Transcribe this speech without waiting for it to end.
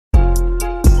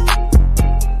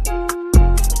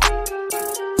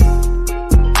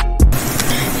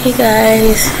Hey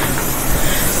guys,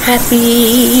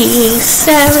 happy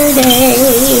Saturday.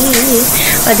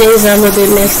 My days are a little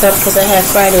bit messed up because I had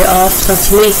Friday off, so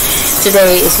to me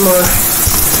today is more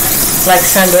like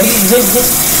Sunday.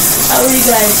 How are you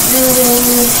guys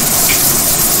doing?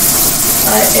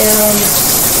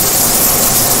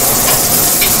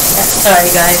 Sorry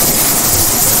guys.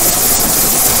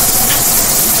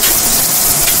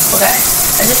 Okay,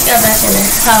 I just got back in the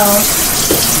house.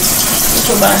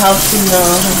 Put my house to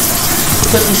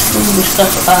put this food and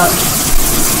stuff up.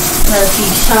 I'm gonna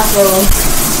feed Chaco.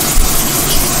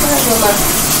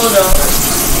 Hold on.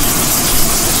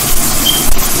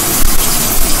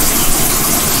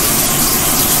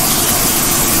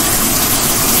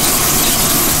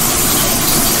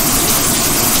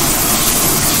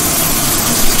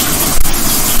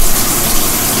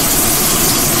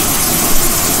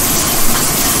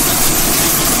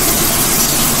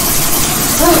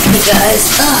 Okay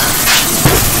guys,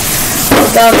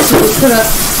 about to put up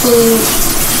food,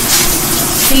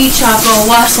 feed Chaco,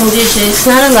 wash some dishes,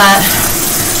 not a lot,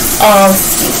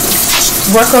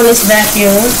 work on this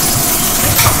vacuum,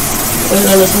 wait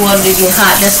on this water to get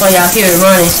hot, that's why y'all hear it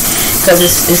running, because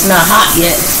it's not hot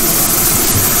yet,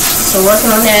 so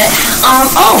working on that.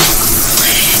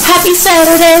 Happy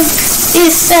Saturday,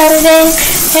 it's Saturday,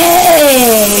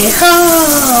 hey, ho,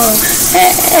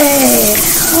 hey,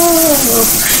 oh,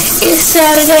 it's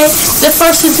Saturday, the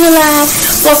 1st of July,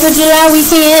 4th of July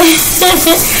weekend.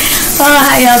 Oh,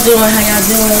 how y'all doing?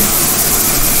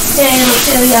 Hey, I'm gonna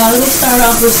tell y'all, let me start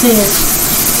off with this.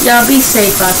 Y'all be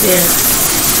safe out there.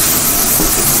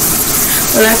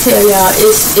 When I tell y'all,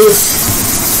 it's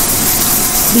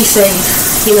be safe.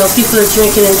 You know, people are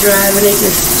drinking and driving, they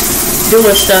just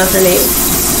doing stuff, and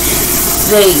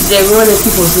they ruining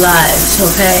people's lives,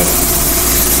 okay?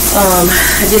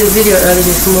 I did a video earlier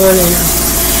this morning.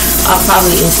 I'll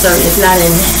probably insert, if not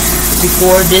in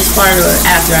before this part or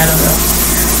after, I don't know.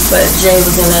 But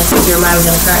Jeremiah was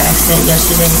in a car accident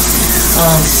yesterday.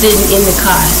 Sitting in the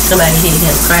car, somebody hit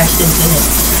him, crashed into him,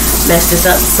 messed his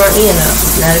front end up.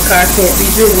 Now the car can't be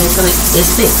driven until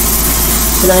it's fixed.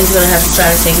 So now he's gonna have to try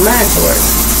to take mine to work,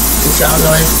 which y'all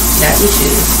know has got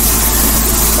issues.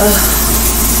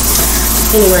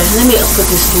 Anyway, let me put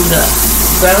this food up.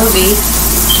 Ground beef.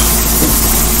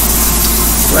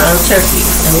 Ground turkey.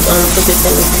 And we're going to put this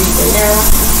in the freezer now.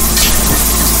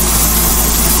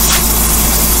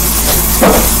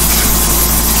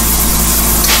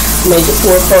 Made the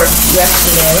pulled pork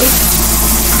yesterday.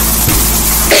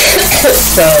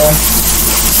 So,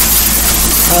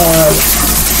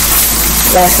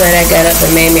 last night I got up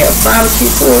and made me a barbecue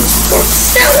pulled pork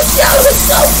salad. Y'all, it was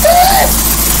so good.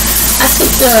 I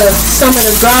took some of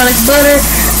the garlic butter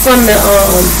from the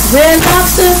Red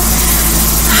Lobster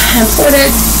and pour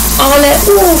all that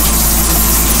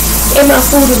in my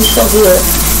food. It was so good.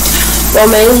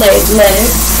 Romaine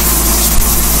lettuce.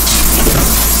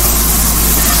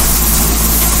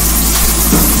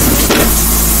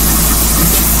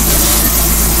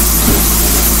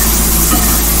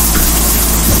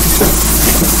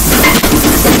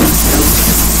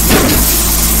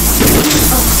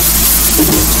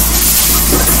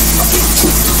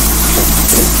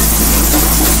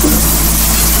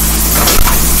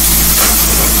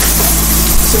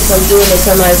 I'm doing this,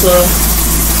 I might as well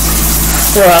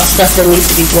throw out stuff that needs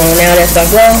to be thrown out as I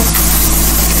go.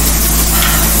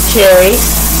 Cherries.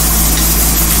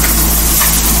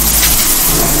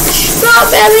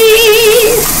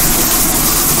 Strawberries.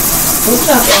 One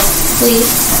top off,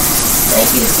 please.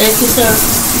 Thank you, sir.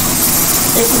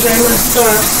 Thank you very much,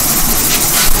 sir.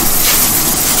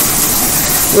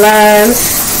 Limes.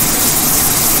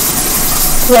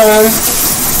 Plum.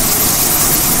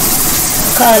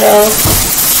 Avocado.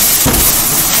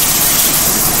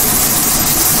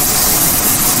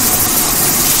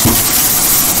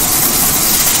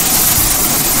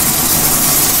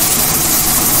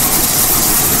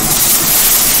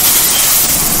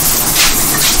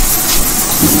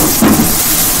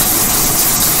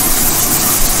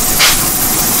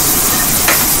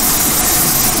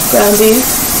 Ground beef.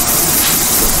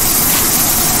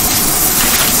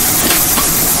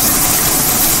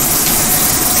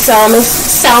 Salmon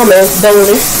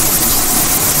boneless.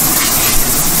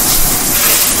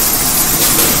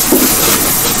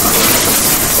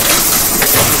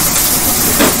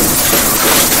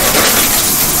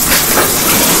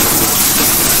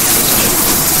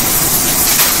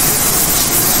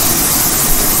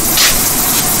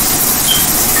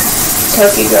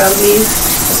 Turkey ground beef.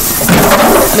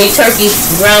 Turkey,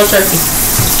 ground turkey.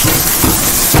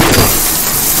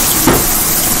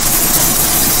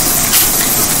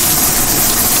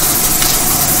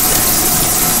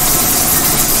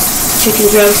 chicken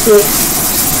drumsticks.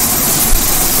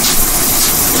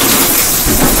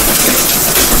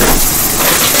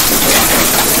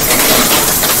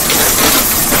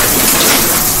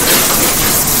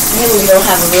 And we don't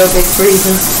have a real big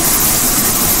freezer.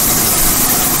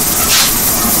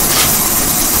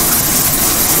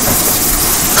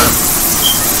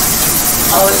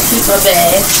 Always keep my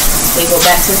bag. They go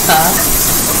back to the car.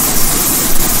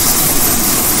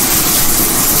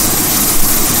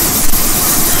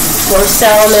 More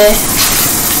salmon,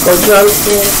 more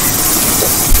drumsticks.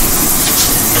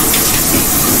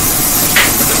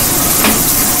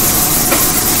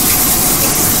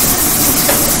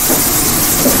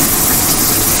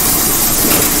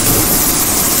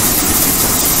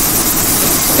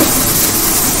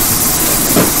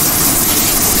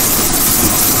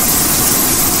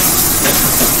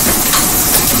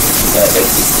 That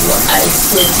makes it more ice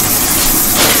too.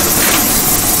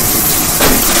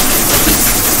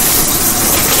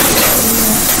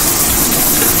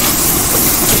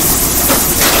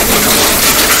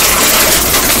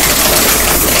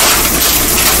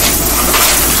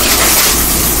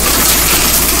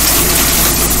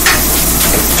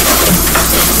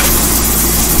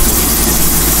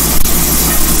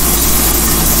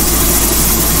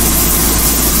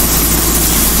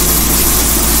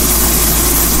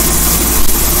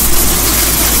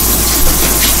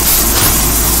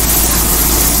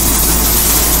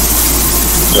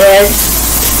 Red.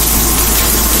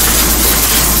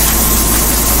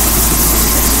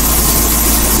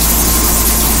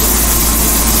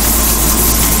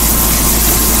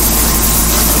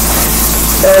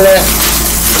 Donut.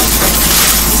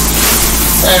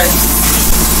 Sorry.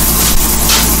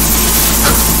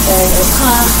 And a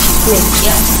coffee.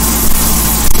 Yeah.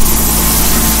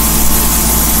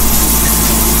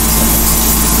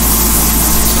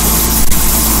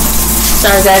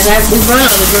 Sorry guys, we brought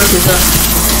all the groceries up.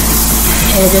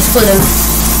 And just put them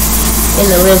in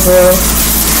the living room.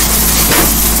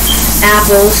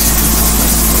 Apples,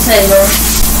 potato.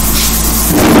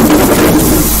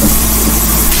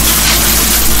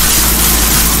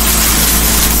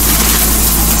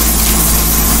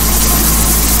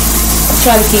 I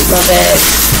try to keep my bag.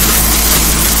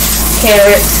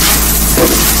 Carrots.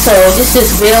 So this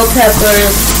is bell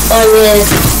peppers,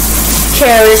 onions,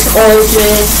 carrots,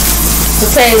 oranges,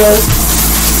 potatoes.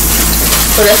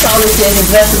 So that's all this is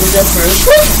vegetables and fruit.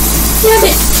 Yeah,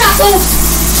 bitch, tacos.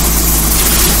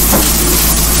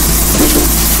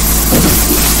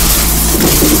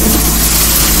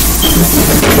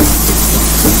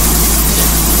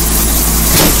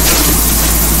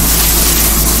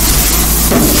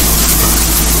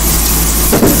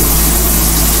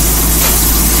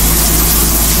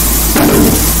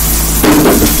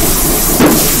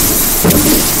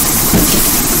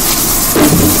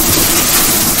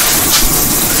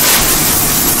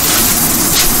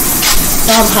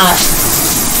 I'm hot.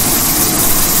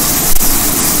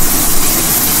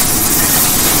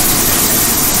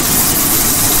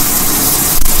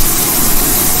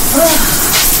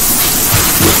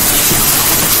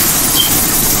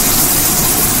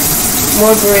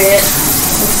 More bread.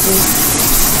 Let's see.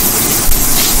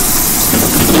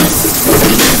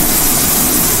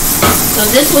 So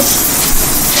this was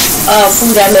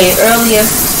food I made earlier.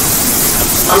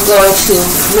 I'm going to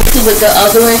mix it with the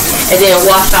other one and then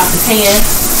wash off the pan.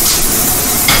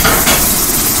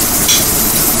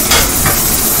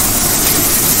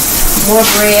 More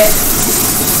bread.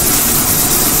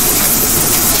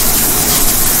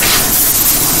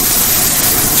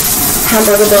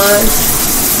 Hamburger buns.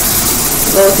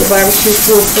 Go with the barbecue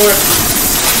pulled pork.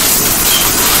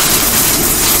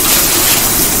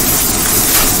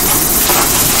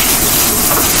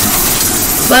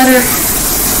 Butter.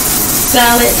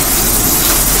 Salad,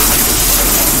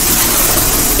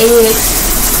 eggs,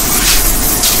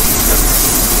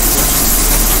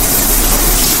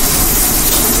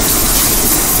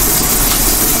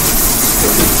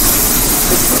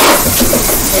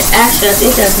 and actually I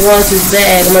think that's Rose's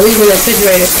bag. I'm going to leave it in the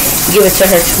refrigerator and give it to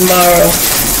her tomorrow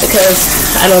because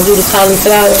I don't do the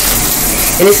cauliflower.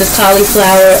 And this is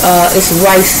cauliflower, it's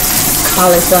rice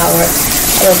cauliflower.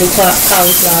 I don't do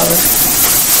cauliflower.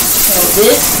 So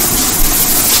this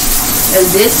and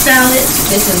this salad,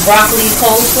 this is broccoli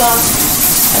coleslaw.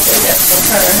 I think that's for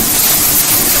her.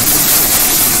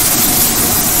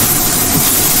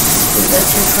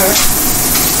 That's for her.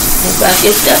 If I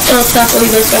get stepped on top of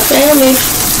this, my family.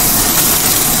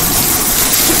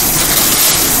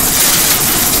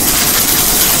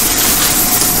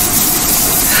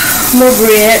 More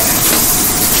bread.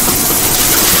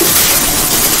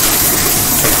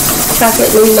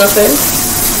 Chocolate mousse muffins.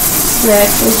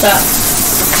 Next, on top.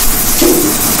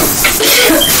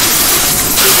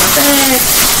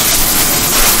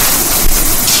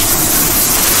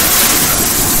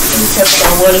 Check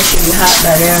my water should be hot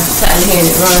by there. I'm tired of hearing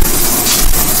it run.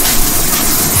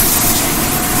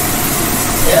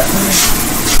 Yep.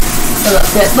 Fill up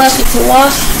that bucket to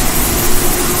wash.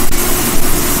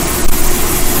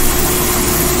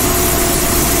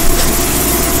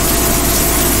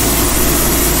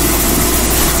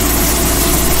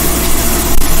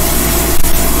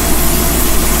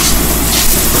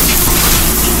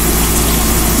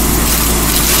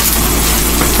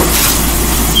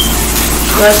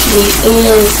 Brush these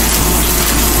ends.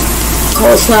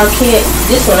 Coleslaw kit.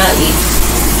 This one I eat.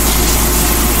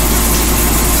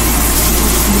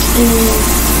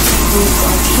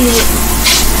 Coleslaw kit.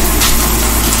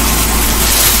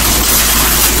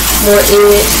 More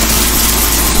eggs.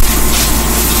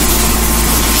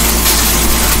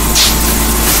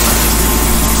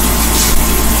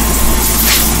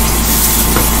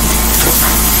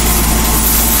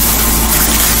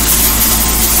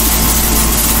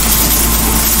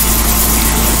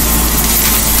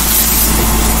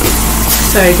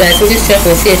 Sorry guys, I'm just checking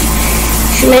to see if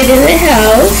she made it in the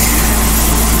house.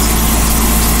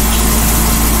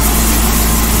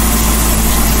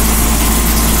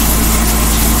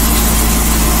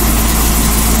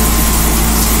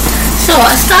 So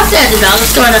I stopped at the dollar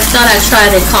store and I thought I'd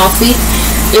try the coffee.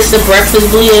 It's the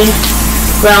breakfast blend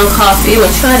brown coffee. I'm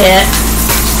gonna try that.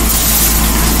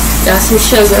 Got some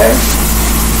sugar.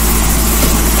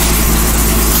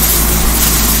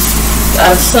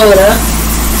 Got a soda.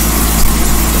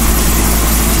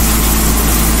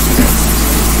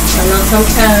 I know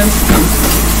sometimes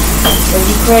when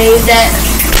you crave that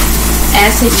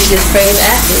acid, you just crave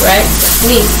acid, right? That's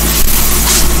me.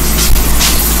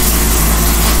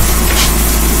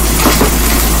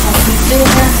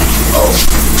 Oh,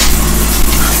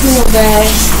 two more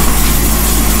bags.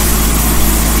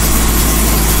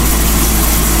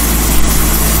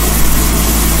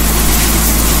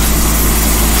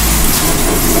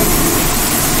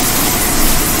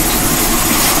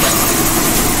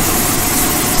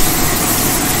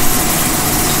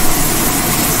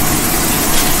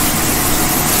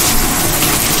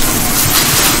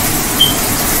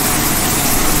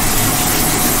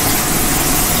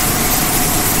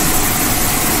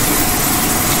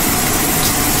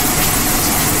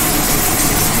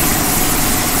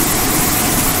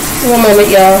 One moment,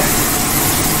 y'all.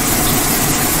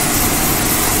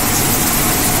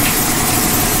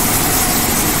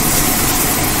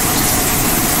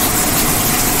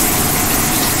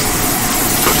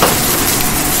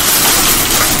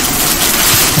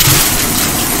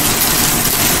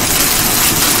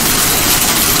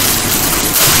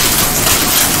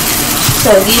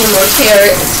 So these are more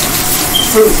carrots,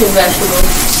 fruits and vegetables.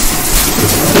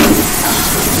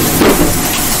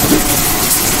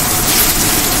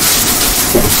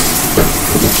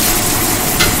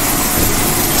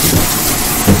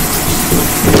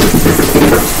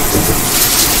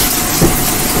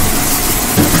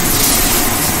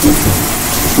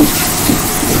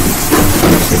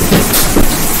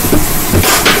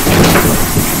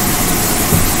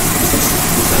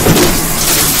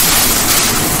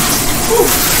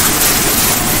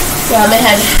 Yeah,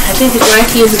 I think the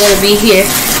grandkids are going to be here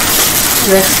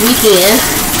next weekend.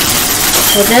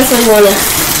 I definitely want to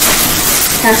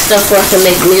have stuff where I can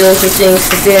make meals and things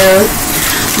for them.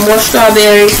 More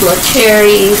strawberries, more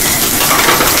cherries,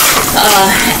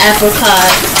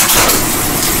 apricot,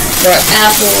 more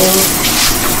apples,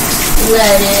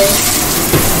 lettuce.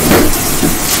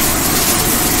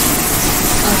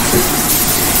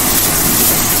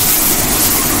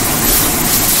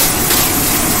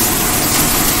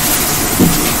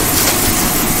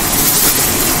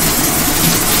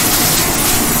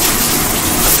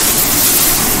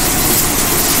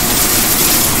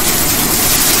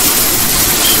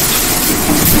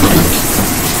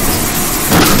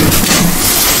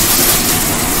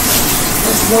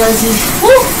 Onesie.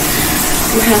 Woo!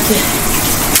 I'm gonna have to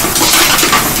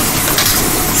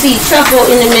feed Truffle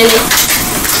in a minute.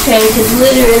 Change his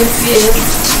litter in a few.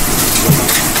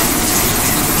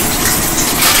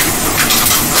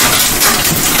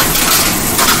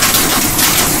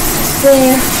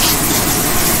 There.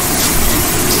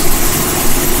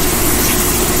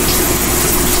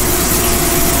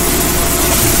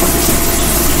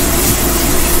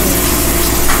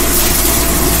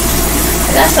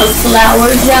 Got some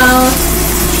flowers, y'all.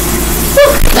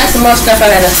 Got some more stuff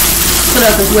I gotta put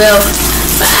up as well.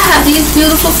 But I have these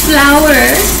beautiful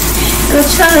flowers. And I'm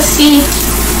trying to see.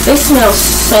 They smell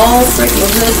so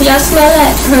freaking good. Can y'all smell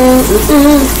that?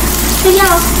 Hey,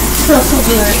 y'all. It smells so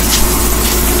good.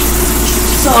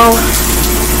 So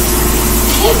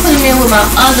can't put them in with my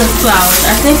other flowers.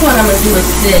 I think what I'm gonna do is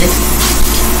this.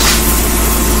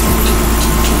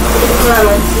 What I'm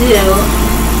gonna do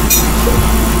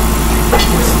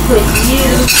is put you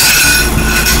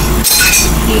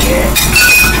here,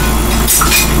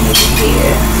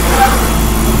 here.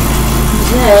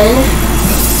 Then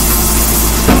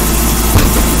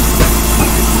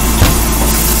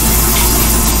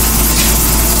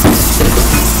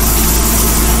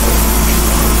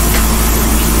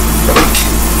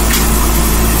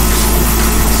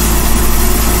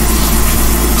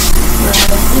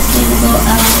this need to go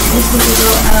out, this need to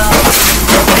go out.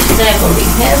 That's gonna be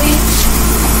heavy.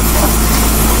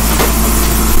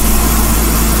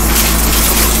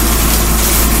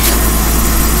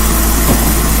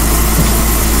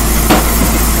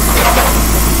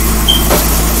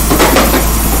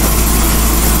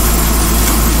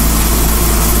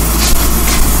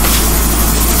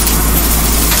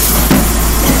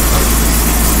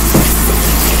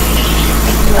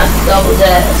 Double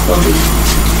that, it's gonna be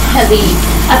heavy.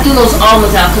 I threw those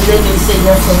almonds out because they've been sitting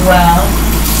there for a while.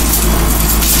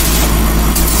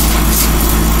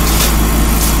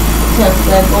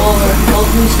 Sometimes go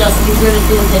through stuff and get rid of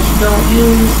things that you don't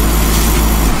use.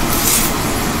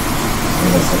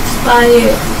 And it's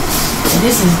expired. And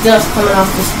this is dust coming off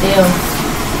the stem.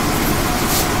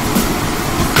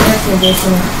 Air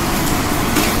conditioner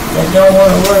that don't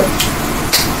want to work.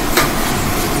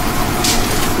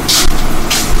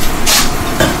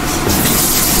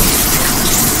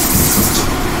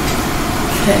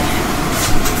 Okay,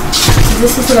 so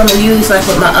this is what I'm going to use like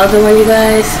with my other one, you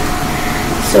guys.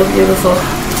 So beautiful.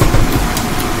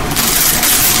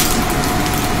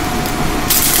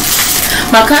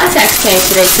 My contacts came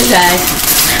today too, guys.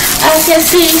 I can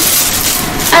see,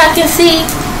 I can see,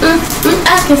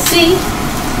 I can see.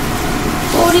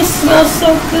 Oh, these smell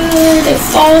so good. They're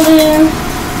falling.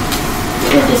 Let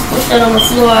me just put that on the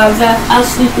floor. I'll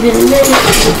sweep it in a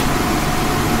minute.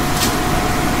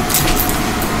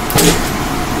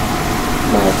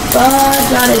 My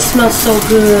God, y'all, they smell so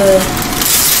good.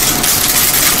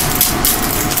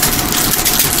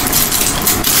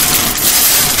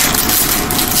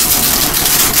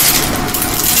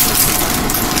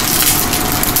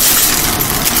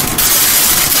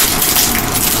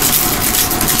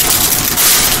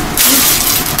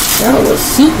 That was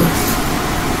super.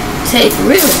 Take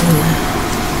real good.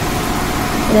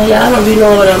 Now, y'all don't be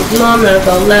knowing what I'm doing. I'm not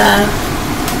gonna lie.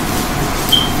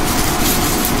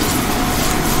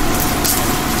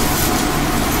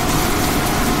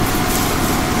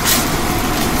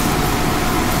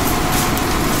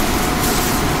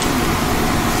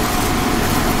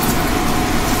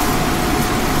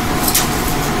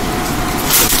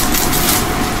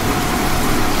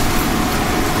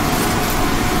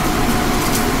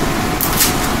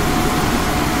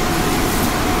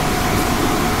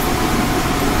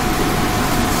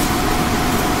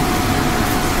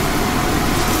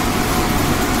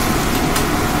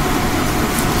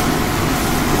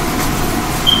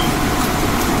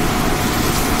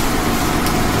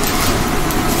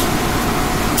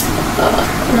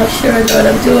 I'm not sure I know what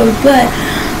I'm doing, but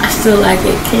I still like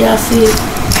it. Can y'all see it?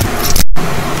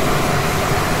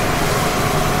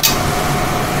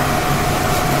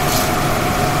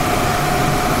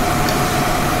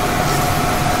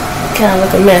 Kind of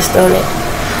look a mess, don't it?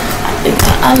 I think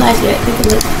I like it. I think it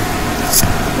looks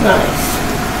nice.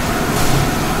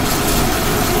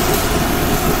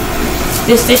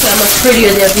 This fish are much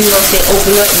prettier than if you don't say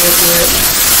open up real good.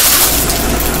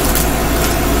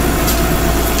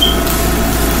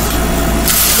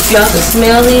 Y'all can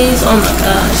smell these. Oh my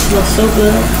God, it smells so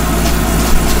good.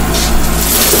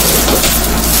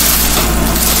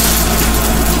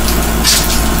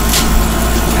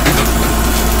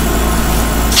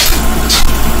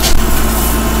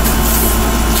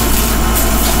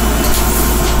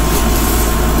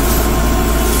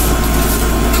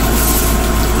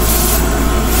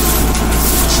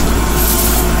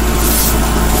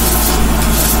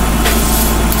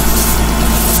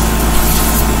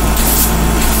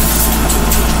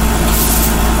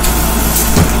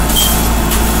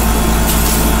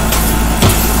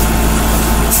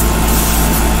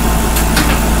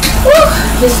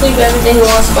 Just leave everything in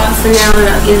one spot for now and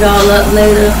I'll get it all up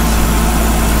later.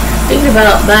 Thinking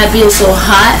about by it being so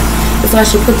hot, if I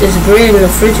should put this bread in the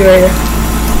refrigerator.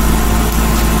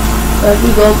 Like we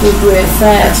go through bread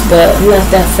fast, but not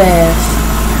that fast.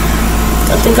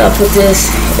 I think I'll put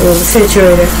this in the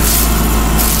refrigerator.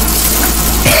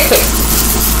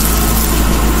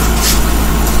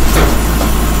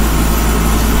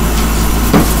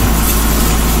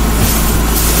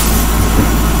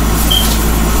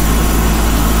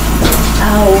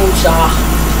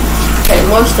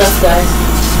 stuff, guys.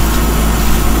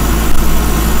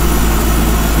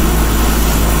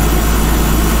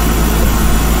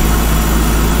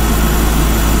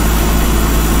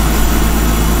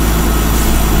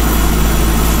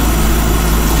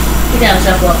 Down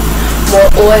some more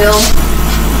oil.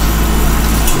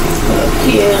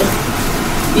 Here,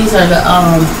 these are the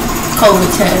COVID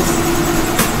tests.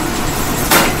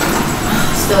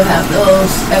 Still have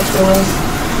those extra ones.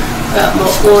 Got more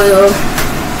oil.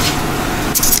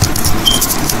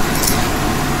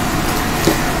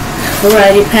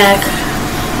 Variety pack.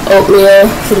 Oatmeal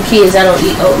for the kids. I don't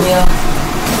eat oatmeal.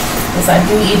 If I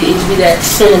do eat it, it'd be that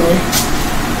cinnamon.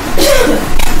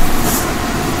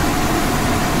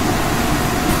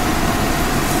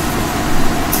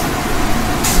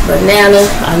 Banana,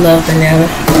 I love banana.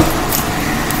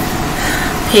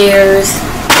 Pears.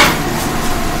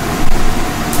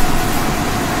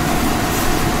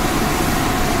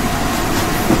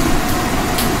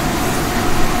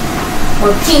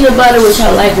 Or peanut butter, which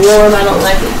I like warm, I don't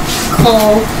like it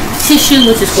cold. Tissue,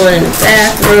 which is going in the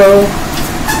bathroom.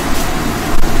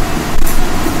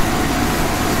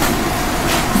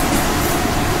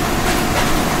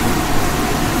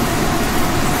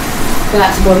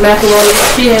 Got some more macaroni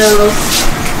shells,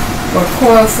 more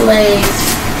cornflakes.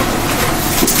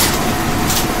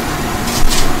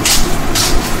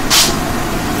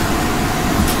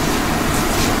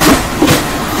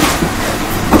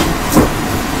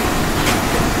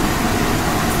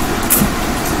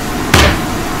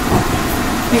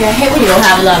 Yeah, I hate when you don't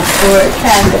have a lot of storage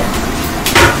cabinet.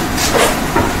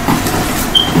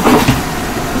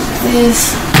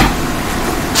 This.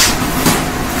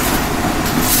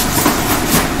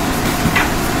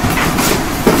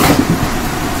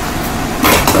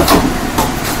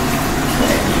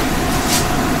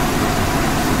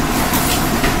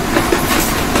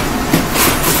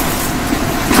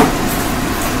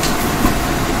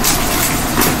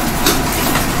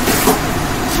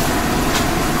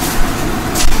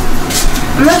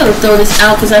 I'm not going to throw this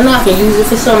out because I know I can use it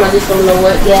for something. I just don't know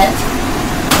what yet.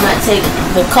 I might take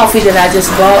the coffee that I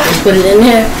just bought and put it in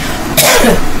there.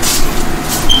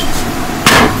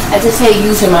 I just hate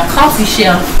using my coffee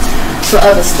shelf for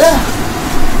other stuff.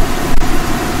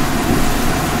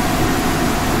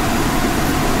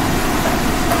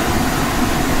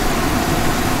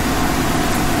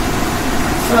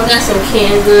 So I got some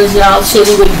canned goods, y'all.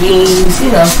 Chili with beans,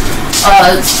 you know.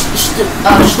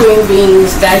 String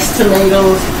beans, diced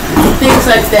tomatoes, things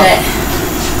like that.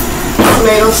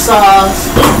 Tomato sauce,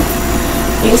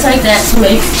 things like that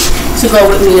to go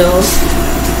with meals.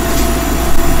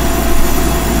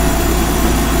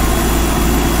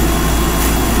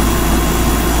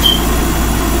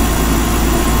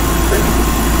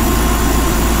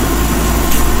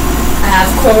 I have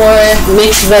corn,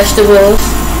 mixed vegetables.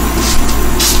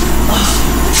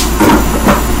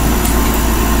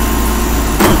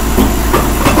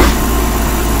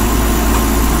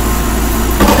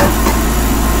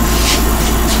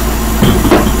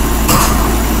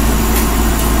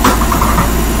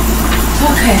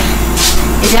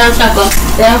 Down, Choco.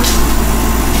 Down.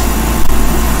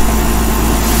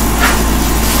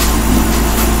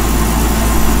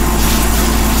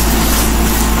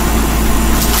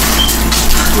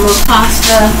 More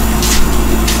pasta.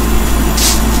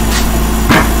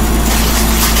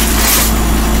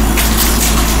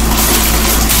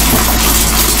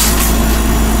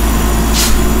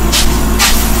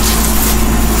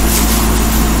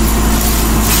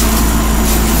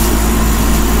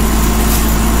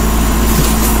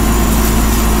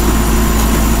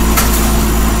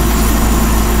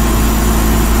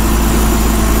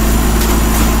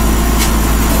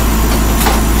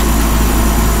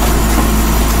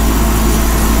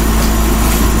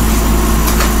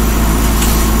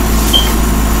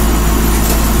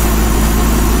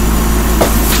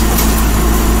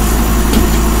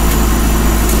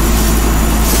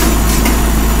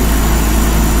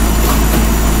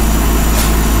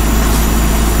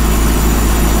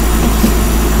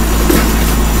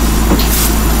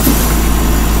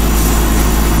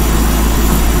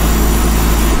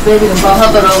 Baby done brought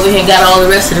her butt over here and got all the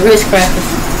rest of the Ritz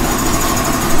crackers.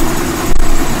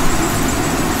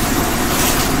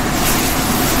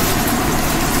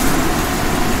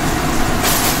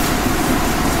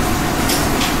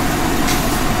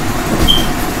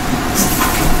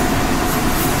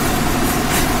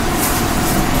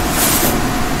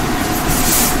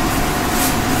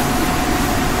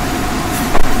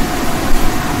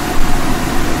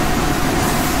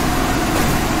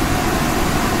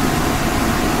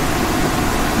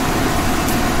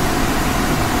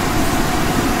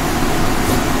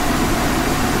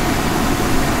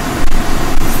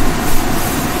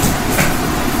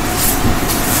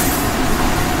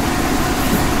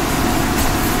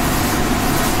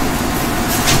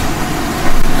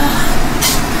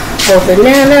 more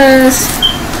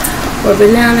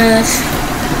bananas,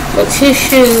 more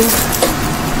tissue.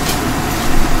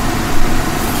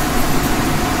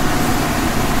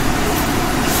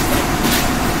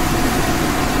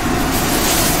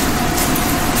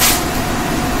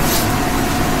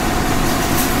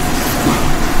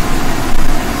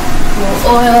 More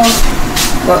oil,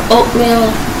 more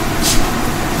oatmeal.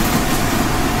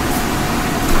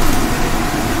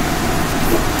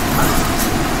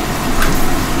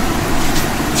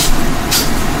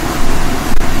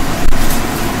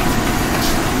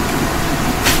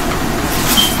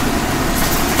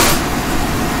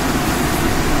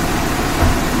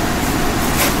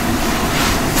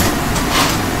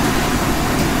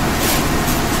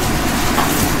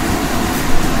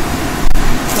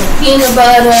 Peanut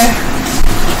butter.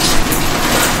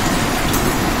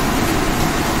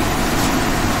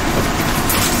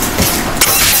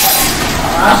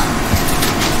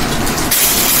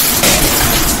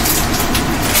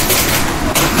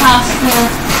 Pasta.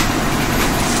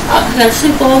 I gotta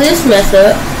sweep all this mess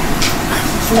up.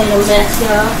 Just made a mess,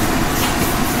 y'all.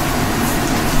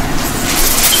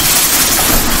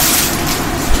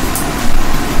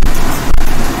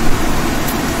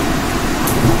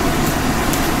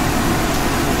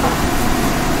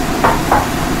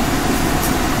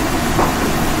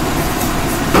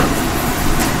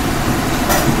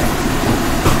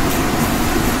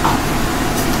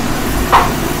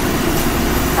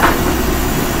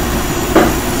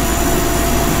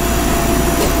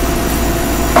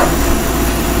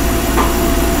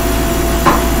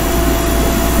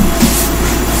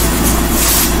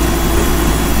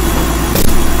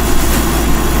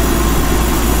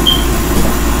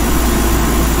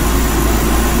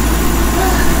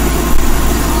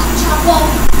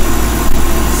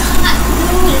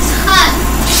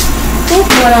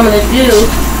 What I'm gonna do.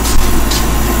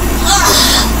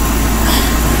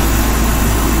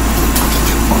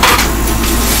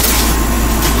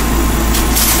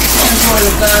 I'm going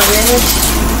to garbage.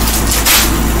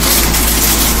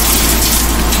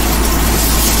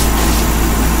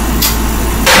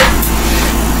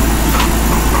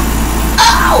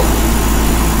 Ow!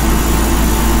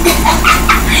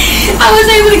 I was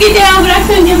able to get down, but I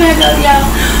couldn't get back up, y'all.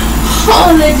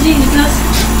 Holy Jesus.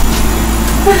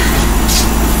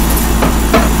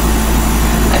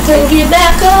 Couldn't get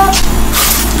back up.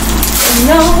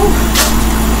 No.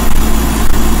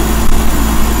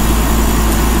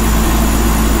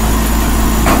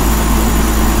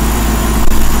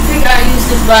 I think I use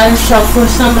this body shop for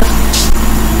some of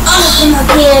my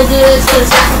canned goods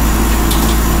because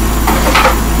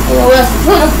you know where else to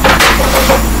put them.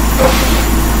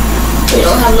 We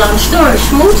don't have a lot of storage.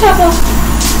 Smooth chopper.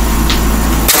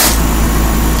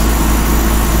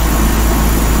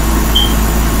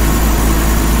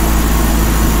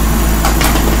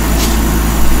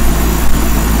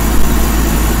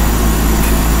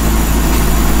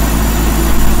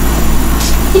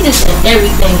 He just did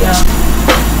everything, y'all.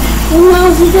 What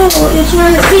else he doing? You're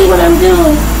trying to see what I'm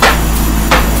doing.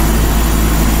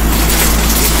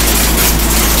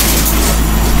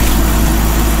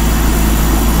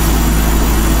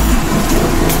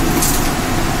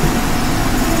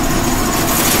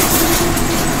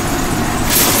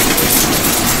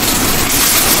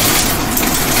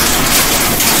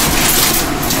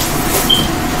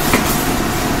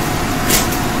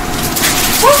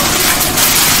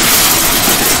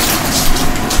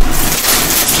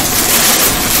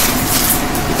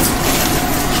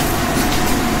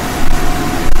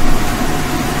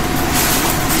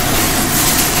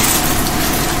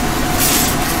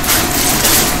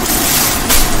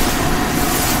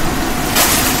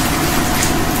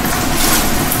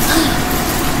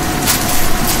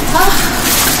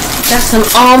 Got some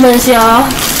almonds, y'all.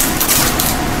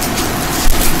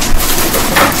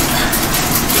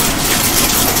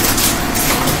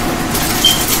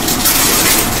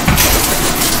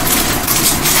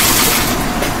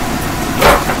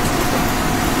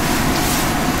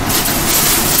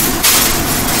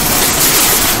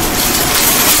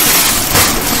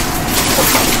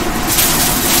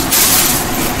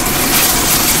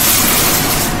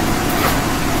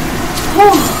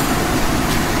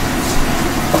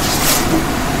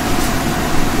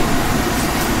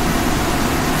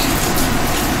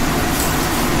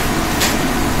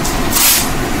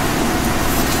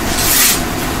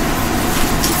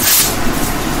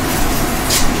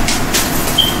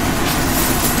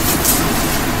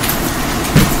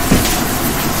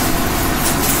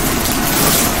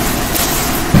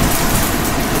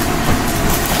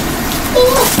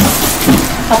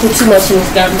 I put too much in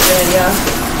this garbage bag, y'all.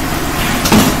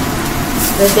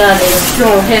 This guy made a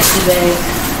strong, hefty bag.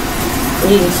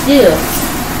 But even still,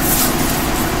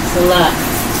 it's a lot.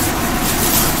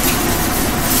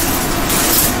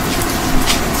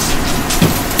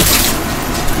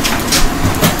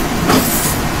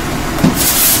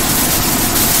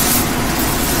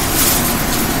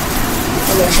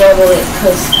 I'm gonna double it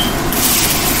because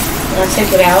when I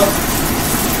take it out,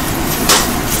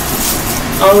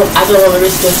 I don't want to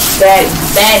risk the bag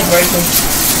breaking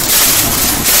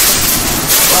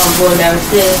while I'm going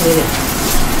downstairs with it.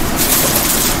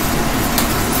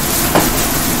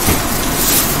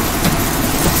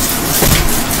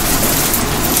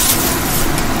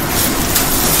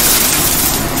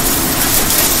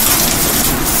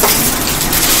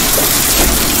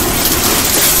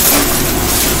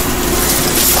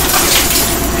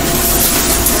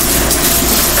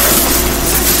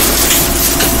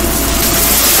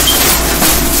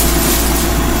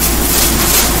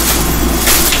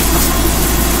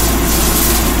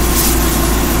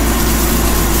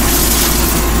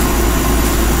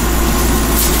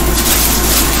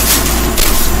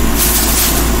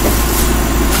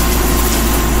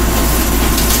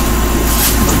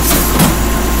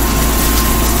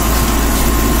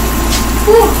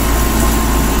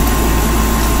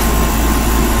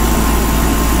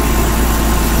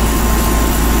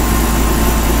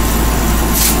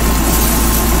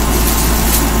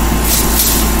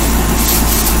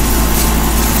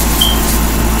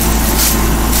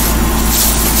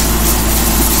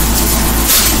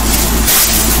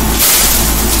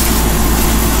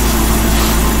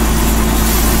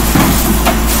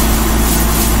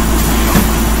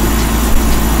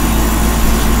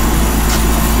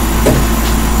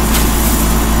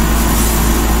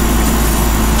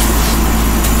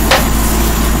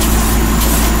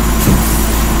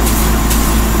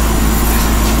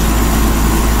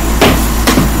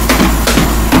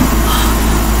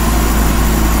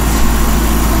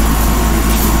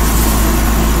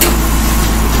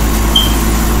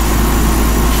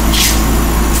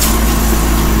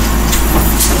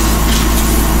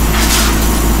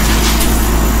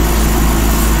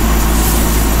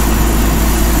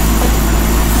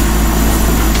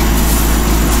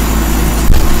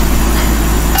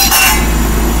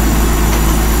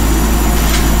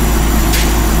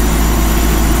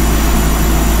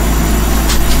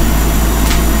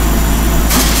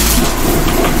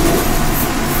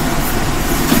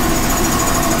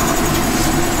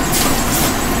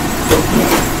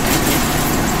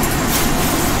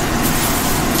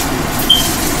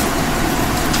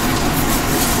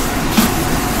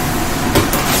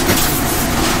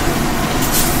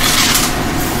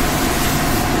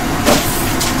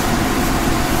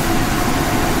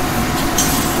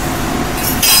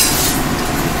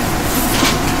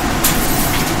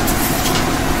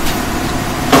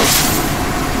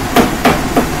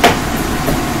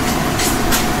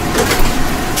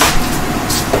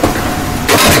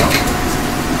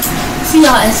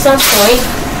 Y'all, at some point,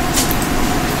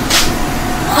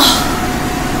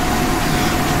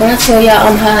 when I tell y'all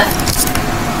I'm hot,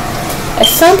 at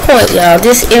some point, y'all,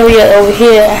 this area over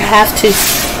here, I have to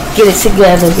get it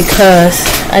together because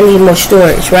I need more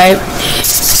storage, right?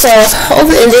 So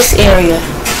over in this area,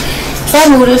 if I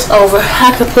move this over,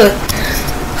 I could put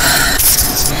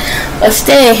a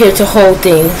stand here to hold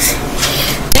things.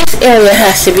 This area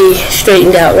has to be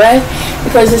straightened out, right?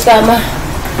 Because it's got my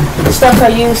stuff I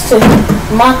use to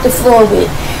mop the floor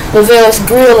with. Lavelle's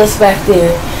grill is back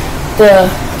there. The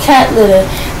cat litter,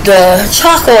 the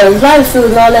charcoal, lighter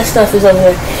fluid, and all that stuff is over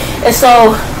there. And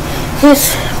so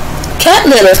his cat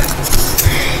litter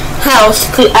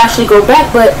house could actually go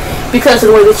back, but because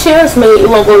of the way the chair is made, it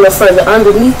won't go no further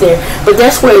underneath there. But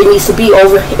that's where it needs to be,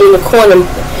 over in the corner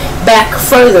back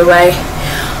further, right?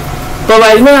 But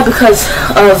right now, because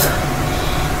of,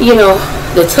 you know,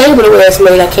 the table the way it's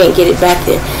made, I can't get it back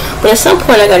there. But at some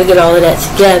point I gotta get all of that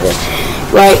together,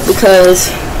 right?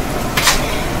 Because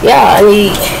yeah, I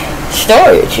need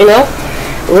storage, you know,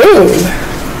 room.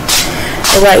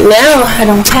 But right now I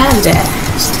don't have that.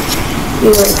 You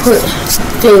know, put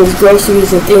things,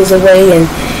 groceries and things away and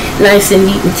nice and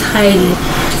neat and tidy.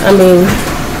 I mean,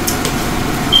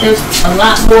 there's a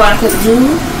lot more I could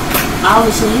do,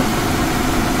 obviously.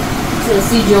 I'm gonna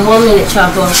feed you in 1 minute,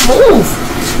 Choco. Move!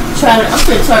 I'm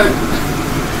gonna turn.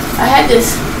 I had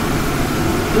this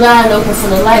line open for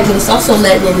the light, but it's also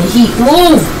letting in the heat.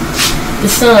 Move! The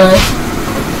sun.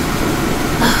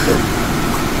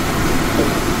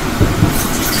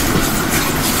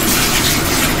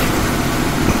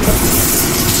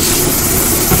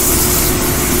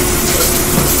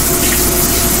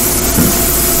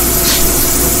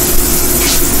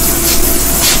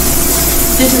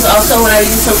 This is also what I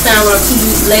use sometimes when I'm too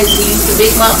lazy to use the big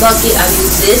mop bucket. I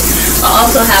use this. I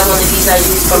also have one of these I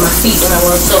use for my feet when I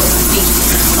want to soak my feet.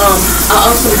 I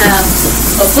also have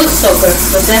a foot soaker,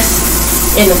 but that's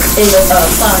in the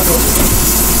closet.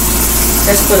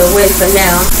 Let's put it away for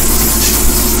now.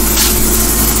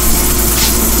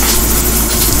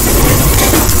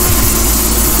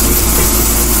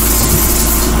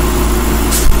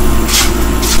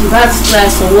 I'm about to splash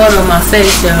some water on my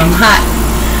face there. I'm hot.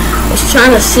 I was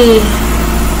trying to see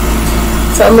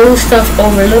if I move stuff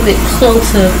over a little bit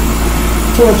closer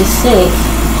toward the sink.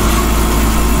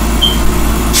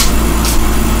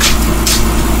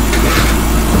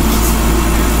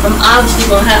 I'm obviously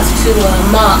going to have to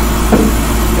mop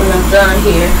when I'm done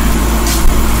here.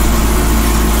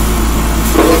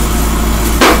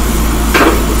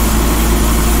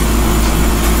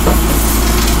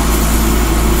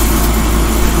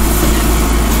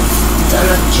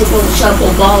 Triple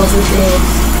chocolate balls and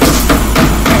things.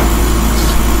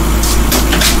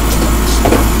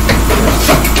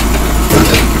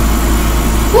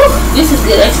 Whew, this is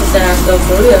good exercise though,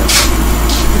 for real.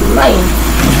 Man,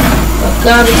 I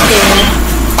got it here.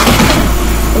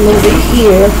 A little bit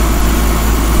here.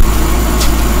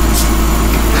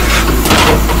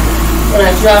 When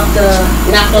I dropped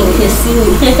knocked over his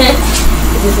food.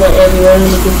 It just went everywhere.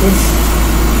 Look at this.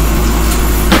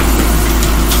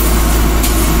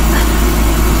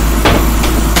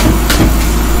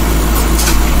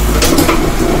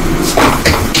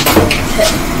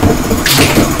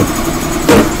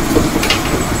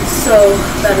 So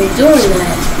by me doing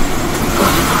that,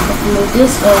 move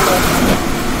this over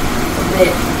a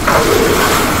bit.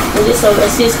 Move this over.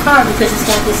 See, it's hard because it's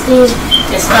got this thing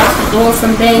that stops the door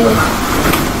from banging.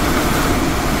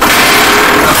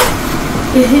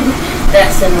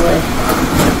 That's in the way.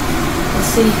 And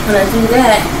see, when I do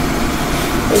that,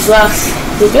 it blocks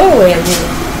the doorway a bit.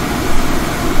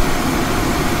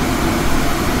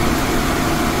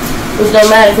 Which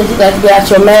don't matter because you got to get out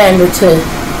your mind to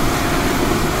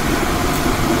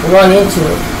run into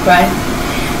it, right?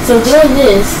 So doing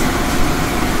this,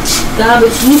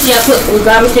 garbage, usually I put the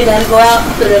garbage that gotta go out,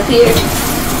 I put it up here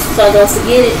so I don't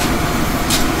forget it.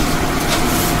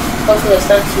 Hopefully it's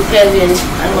not too heavy and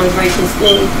I don't want to break this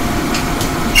thing.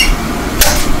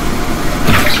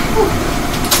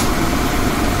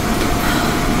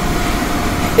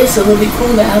 It's a little bit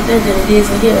cooler out there than it is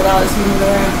in here with all this moving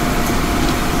around.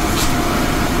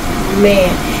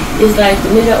 Man, it's like the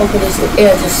minute I open this, the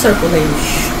air just circulating.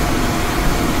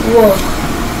 Whoa.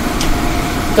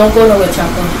 Don't go nowhere,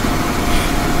 Choco.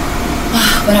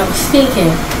 But I was thinking,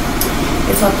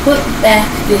 if I put back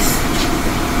this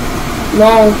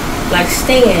long, like,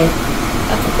 stand,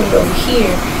 I can put it over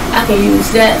here. I can use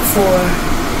that for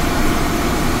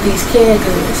these canned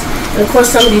goods. And of course,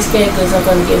 some of these canned goods I'm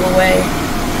going to give away.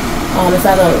 If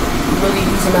I don't really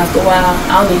use them after a while,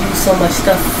 I only use so much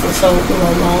stuff for so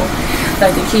long.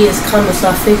 Like the kids coming,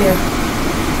 so I figure,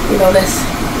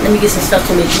 let me get some stuff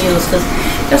to make meals, because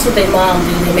that's what their mom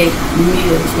do. They make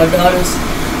meals. My daughter's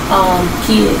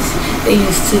kids, they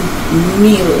used to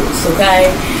meals,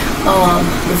 okay?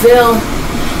 Lavelle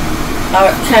are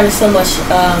kind of so much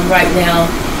right now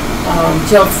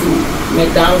junk food,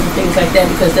 McDonald's and things like that,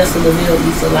 because that's what Lavelle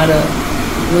eats a lot of.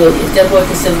 Really, if that boy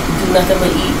could do nothing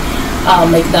but eat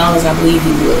McDonald's, I believe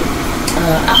he would.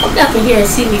 I hope y'all can hear and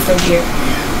see me from here,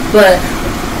 but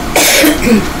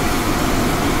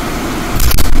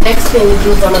next thing we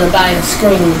do is I'm going to buy a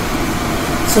screen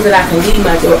so that I can leave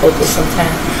my door open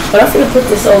sometime. But I'm going to put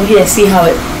this over here and see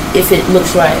if it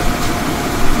looks right.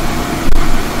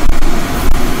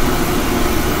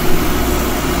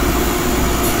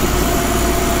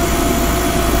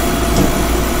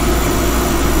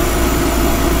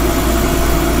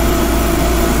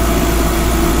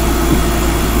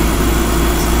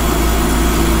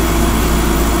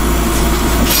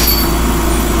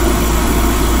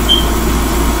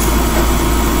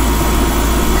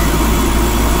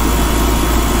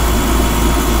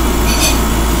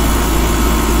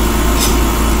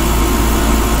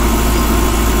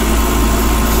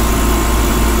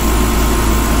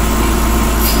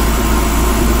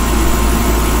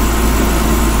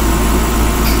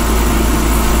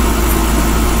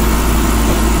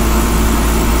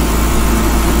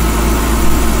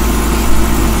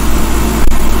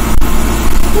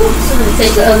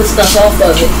 Take the other stuff off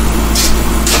of it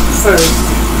first.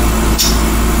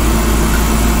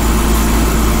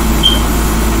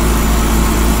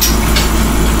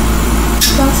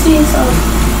 Y'all see it? So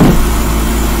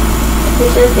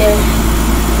put that there. I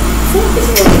feel like it's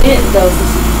a little bit though.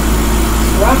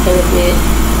 It's rocking a bit.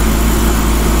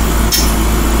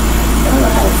 I don't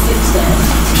know how to fix that.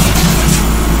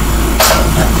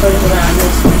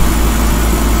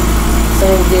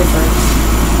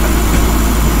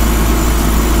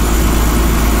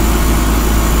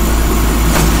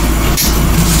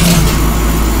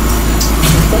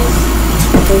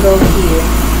 can go here,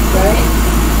 right?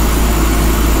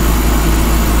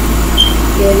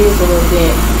 Yeah, it is a little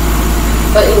bit.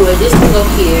 But anyway, this can go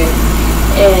here.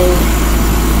 And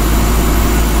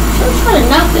I'm trying to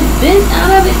knock the bend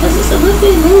out of it because it's a little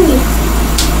bit loose.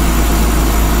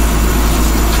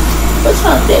 What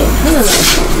y'all think? I don't know.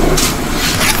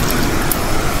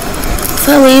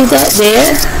 So I leave that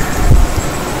there.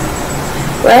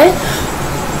 Right?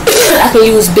 I can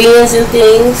use bins and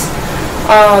things.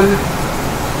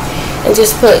 And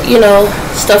just put, you know,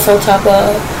 stuff on top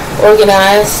of,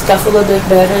 organize stuff a little bit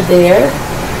better there.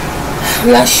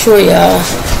 I'm not sure, y'all.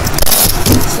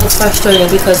 So frustrating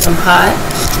because I'm hot.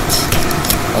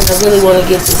 And I really want to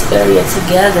get this area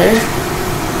together.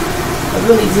 I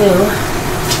really do.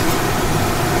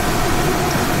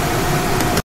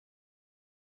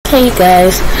 Hey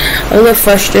guys, I'm a little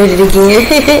frustrated again.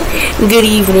 Good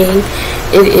evening.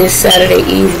 It is Saturday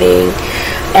evening.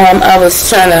 I was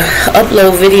trying to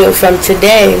upload video from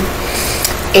today,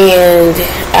 and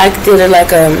I did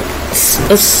like a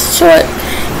short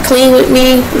clean with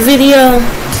me video,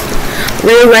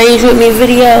 rearrange with me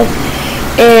video,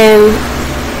 and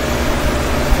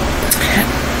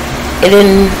it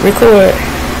didn't record.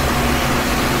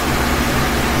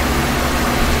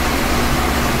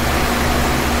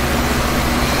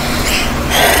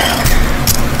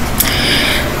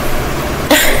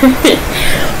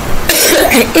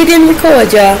 It didn't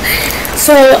record, y'all.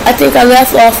 So I think I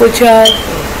left off with y'all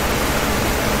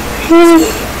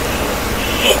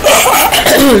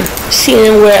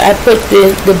seeing where I put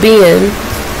the bin.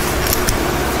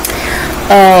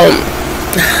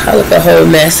 I look a whole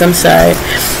mess. I'm sorry.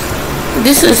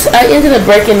 I ended up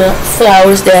breaking the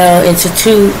flowers down into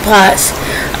two pots,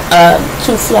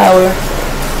 two flower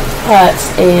pots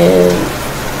and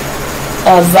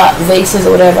vases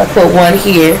or whatever. I put one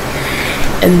here,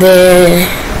 and then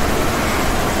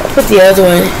I put the other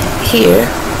one here.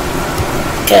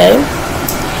 Okay.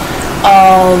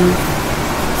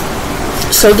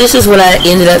 So this is what I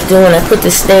ended up doing. I put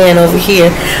the stand over here.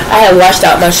 I had washed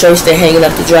out my shirts, they're hanging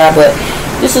up to dry, but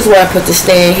this is where I put the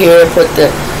stand here, put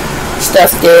the stuff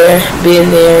there,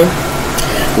 bin there.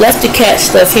 Left the cat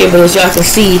stuff here, but as y'all can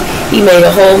see, he made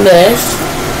a whole mess.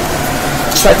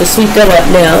 Tried to sweep that up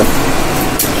now.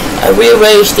 I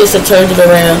rearranged this and turned it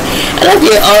around. And I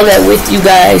did all that with you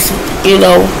guys, you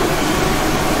know,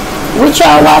 with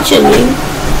y'all watching me.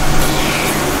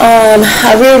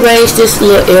 I rearranged this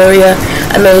little area.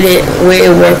 I made it where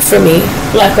it worked for me,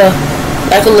 like a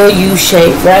little U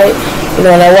shape, right? You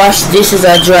know, and I washed dishes,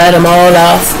 I dried them all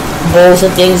off, bowls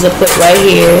and things I put right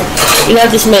here. You know,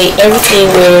 I just made everything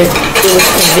where it was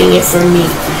convenient for me.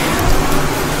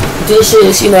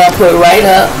 Dishes, you know, I put right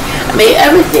up. I made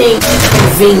everything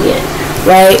convenient,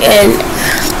 right? And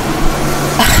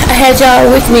I had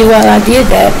y'all with me while I did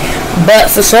that,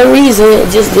 but for some reason it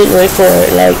just didn't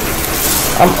record. Like,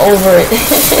 I'm over it.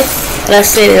 And I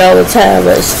say it all the time,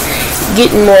 but it's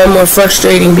getting more and more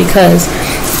frustrating because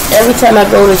every time I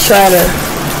go to try to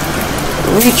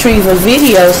retrieve a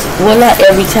video, well, not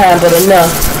every time, but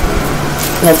enough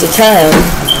of the time,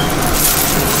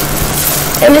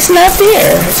 and it's not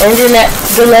there, and then that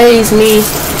delays me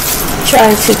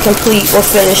trying to complete or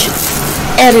finish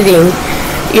editing.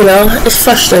 You know, it's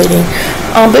frustrating.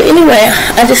 But anyway,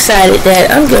 I decided that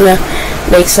I'm gonna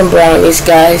make some brownies,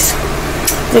 guys.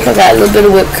 I think I got a little bit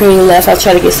of whipped cream left. I'll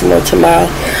try to get some more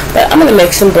tomorrow. But I'm gonna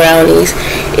make some brownies.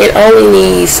 It only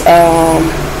needs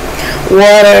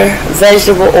water,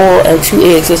 vegetable oil, and 2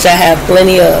 eggs, which I have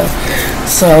plenty of.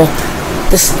 So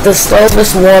the stove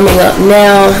is warming up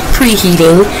now,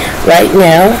 preheating right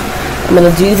now. I'm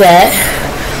gonna do that.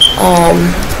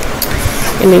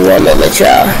 Give me 1 moment,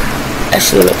 y'all.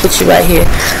 Actually, I'm gonna put you right here.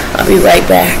 I'll be right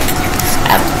back.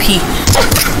 I have to pee.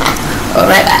 All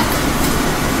right back.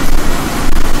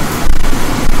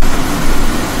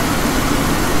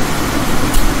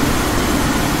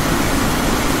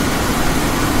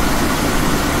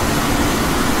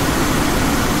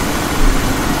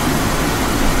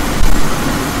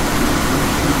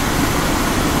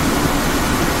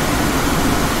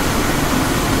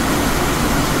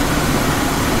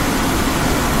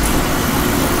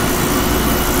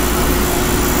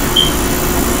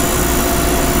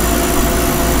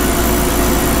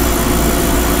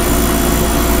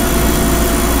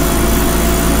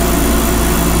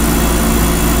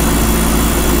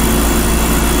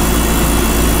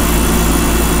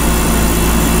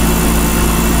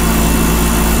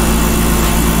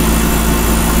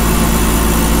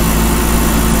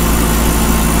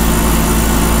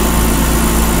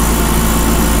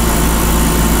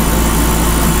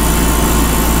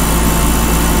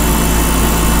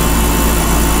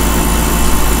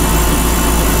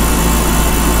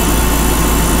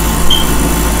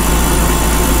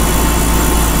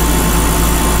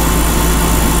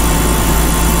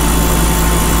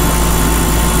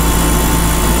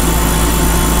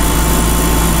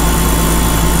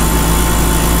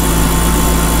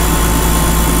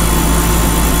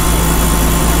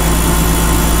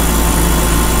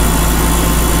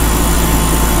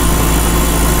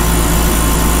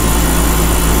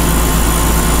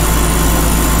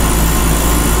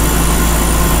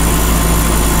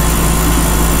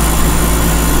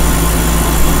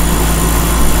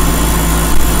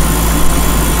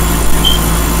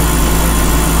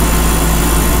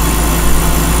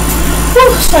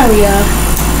 Sorry, y'all.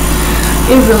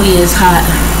 It really is hot.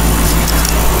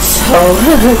 So,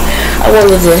 I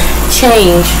wanted to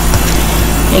change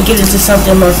and get into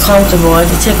something more comfortable. I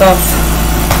had to take off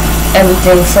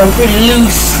everything, so I'm pretty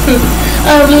loose.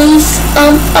 I'm loose.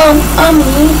 I'm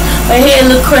loose. My hair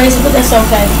look crazy, but that's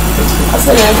okay. I'm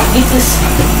gonna get this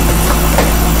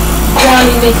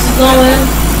brownie mix going,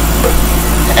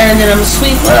 and then I'm gonna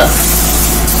sweep up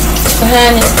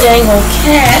behind this dang old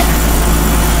cat.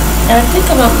 And I think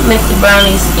I'm gonna make the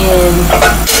brownies in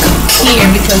here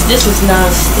because this is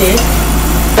non-stick.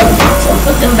 So I'll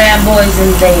put them bad boys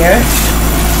in there.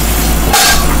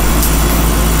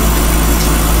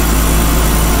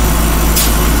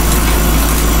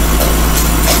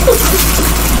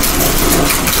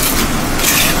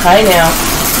 Hi now.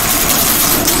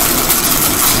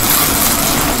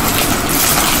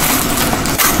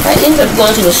 I ended up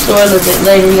going to the store a little bit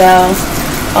later, y'all.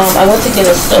 I went to get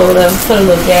a soda, put a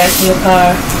little gas in your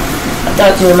car. I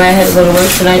thought Jeremiah had to go to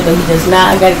work tonight, but he does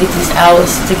not. I gotta get these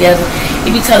hours together.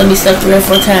 He be telling me stuff 3 or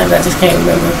 4 times, I just can't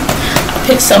remember. I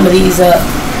picked some of these up,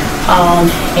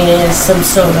 and some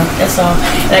soda, that's all.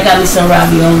 And I got me some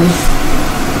ravioli.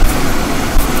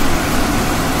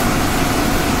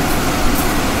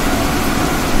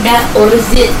 That was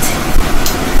it.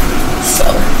 So,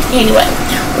 anyway,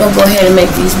 we'll go ahead and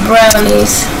make these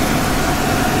brownies.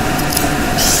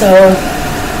 So,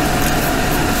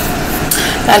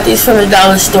 got these from the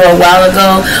dollar store a while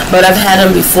ago, but I've had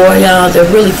them before, y'all. They're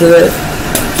really good.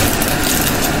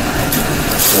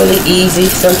 Really easy,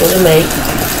 simple to make.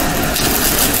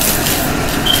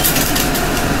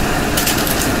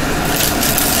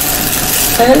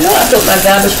 I know I put my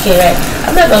garbage can.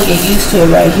 I'm not gonna get used to it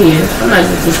right here. I might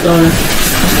just going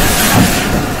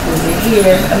over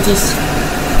here. I'm just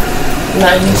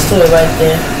not used to it right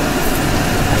there.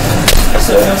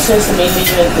 So no sense of me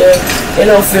leaving it there. It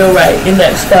don't feel right in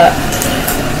that spot.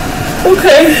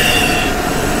 Okay.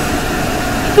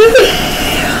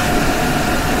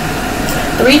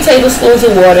 3 tablespoons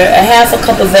of water, a half a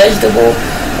cup of vegetable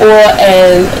oil,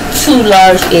 and 2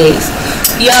 large eggs.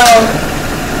 Y'all,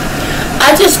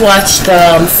 I just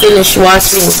finished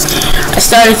watching. I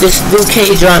started this new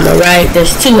K-drama, right?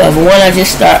 There's 2 of them. One I'm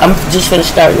just gonna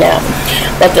start now,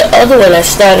 but the other one I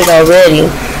started already.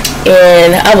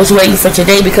 And I was waiting for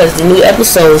today because the new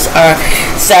episodes are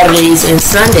Saturdays and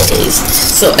Sundays.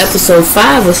 So episode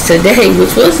 5 was today,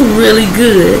 which was really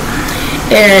good.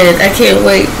 And I can't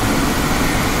wait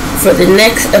for the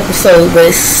next episode. But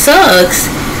it sucks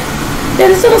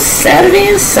that it's on Saturday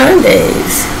and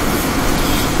Sundays.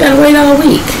 Gotta wait all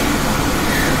week.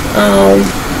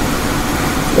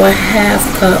 1/2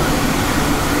 cup,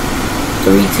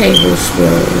 3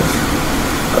 tablespoons.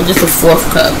 Oh, just a 1/4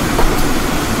 cup.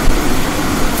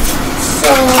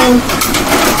 So,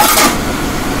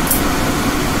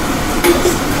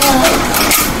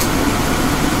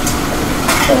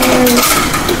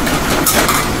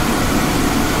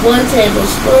 1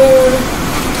 tablespoon,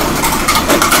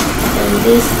 and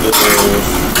this is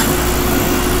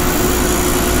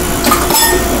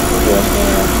 1/2.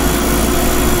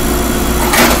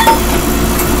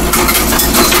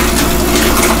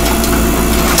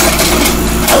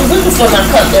 I was looking for my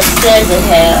cup that says it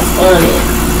has on it.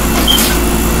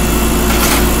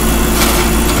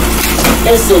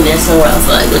 It's in there somewhere. I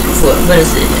feel like looking for it, but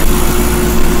it's in there.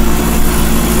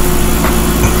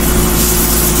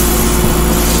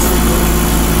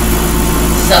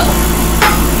 So,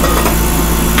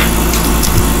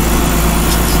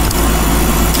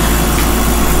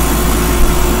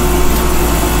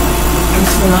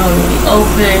 this one already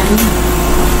open.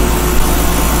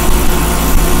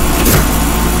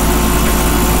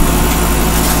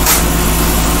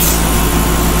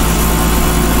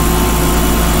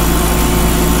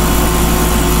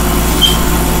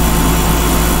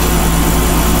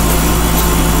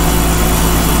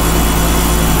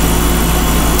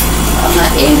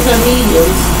 Eggs are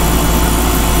mediums.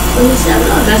 Let me see, I know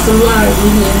I got some large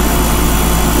in here.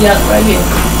 Yep, right here.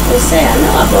 Let's say I know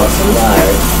I bought some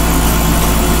large.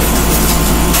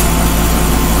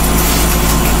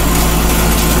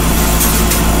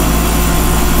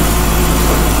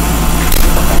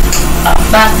 I'm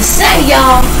about to say,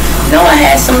 y'all, know I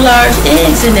had some large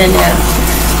eggs in there now.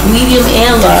 Medium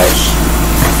and large.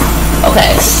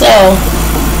 Okay, so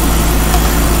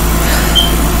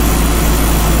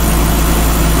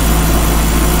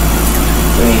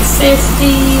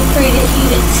 350,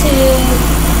 preheated to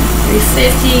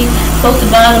 350. Coat the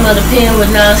bottom of the pan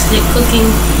with non-stick cooking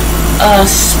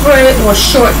spray or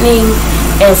shortening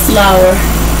and flour.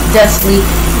 Dust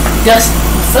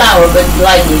flour, but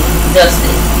lightly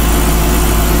dusted.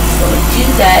 So do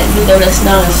that, even though that's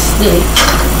not a stick.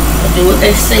 I'll do what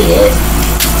they said.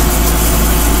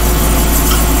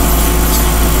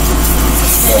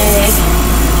 Okay.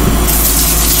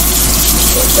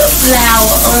 Put the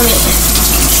flour on it.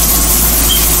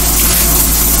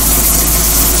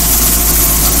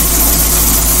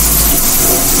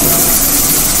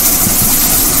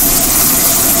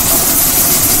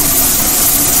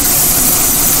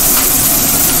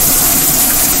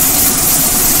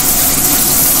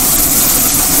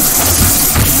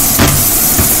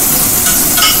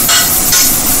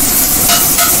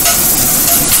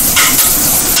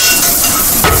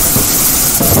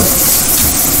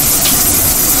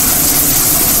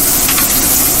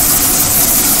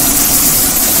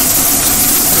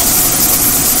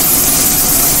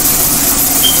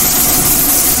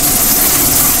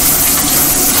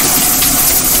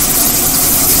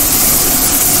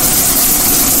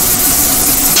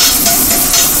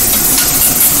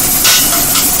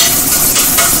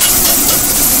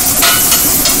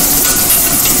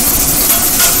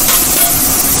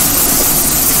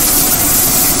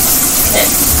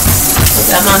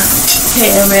 Got my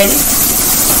pan ready.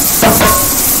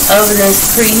 Oven is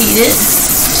preheated.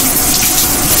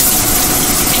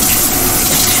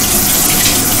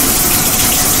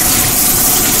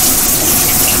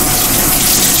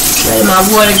 Let my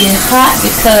water get hot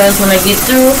because when I get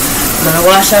through, I'm going to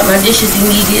wash out my dishes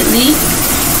immediately.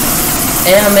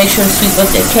 And I'll make sure to sweep up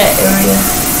that cat area.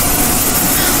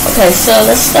 Okay, so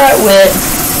let's start with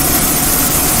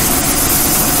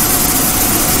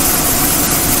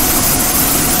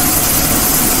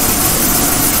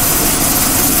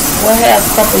we'll have a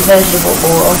cup of vegetable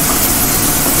oil.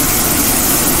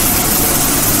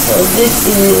 So this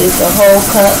is a whole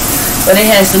cup, but it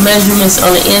has the measurements on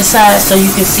the inside so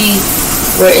you can see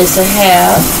where it's a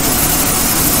half.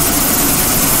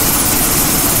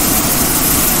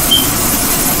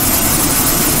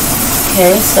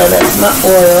 Okay, so that's my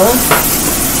oil.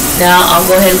 Now I'll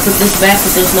go ahead and put this back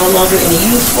because there's no longer any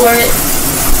use for it.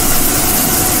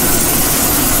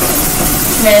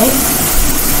 Okay.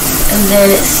 And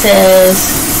then it says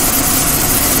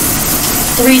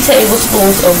 3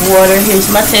 tablespoons of water. Here's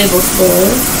my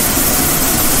tablespoon.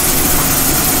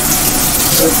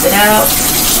 Mix it out.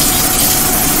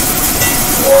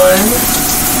 1,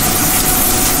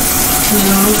 2,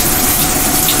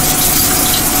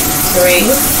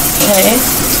 3. Okay.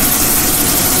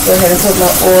 Go ahead and put my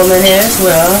oil in there as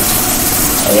well.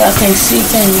 Oh, y'all can't see,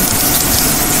 can you?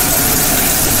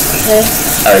 Okay.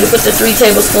 I already put the 3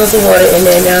 tablespoons of water in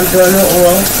there. Now I'm throwing the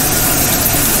oil.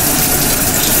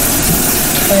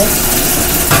 Okay.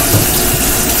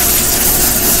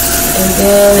 And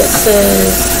then it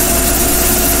says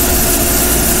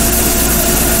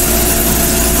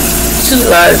 2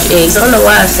 large eggs. I don't know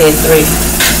why I said 3.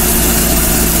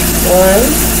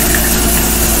 1.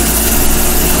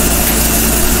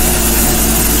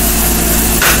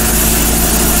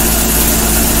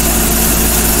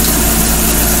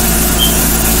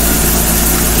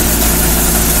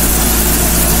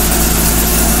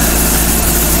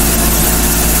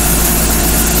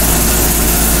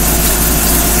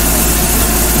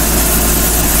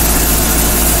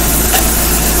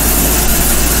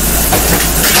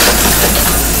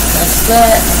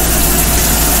 That.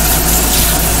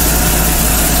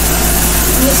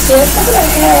 Let me see, I thought I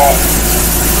had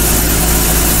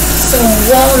some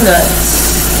walnuts.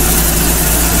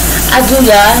 I do,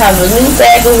 y'all. I have a new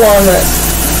bag of walnuts.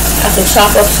 I can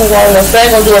chop up some walnuts, but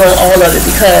I ain't gonna do it on all of it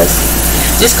because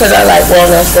just because I like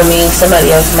walnuts don't mean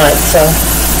somebody else might. So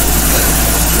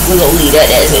we're gonna leave that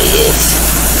as it is.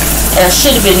 And I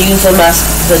should have been using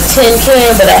the tin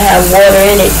can, but I have water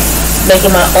in it,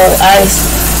 making my own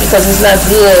ice. Because it's not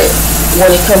good when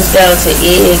it comes down to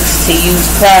eggs to use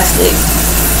plastic.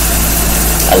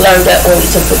 I learned that when we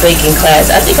took the baking class.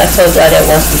 I think I told y'all that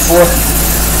once before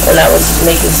when I was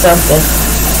making something.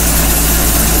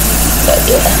 But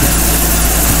yeah.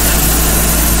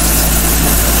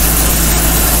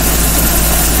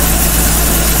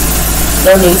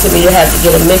 No need for me to have to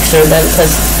get a mixer done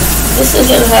because this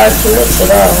isn't hard to mix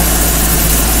at all.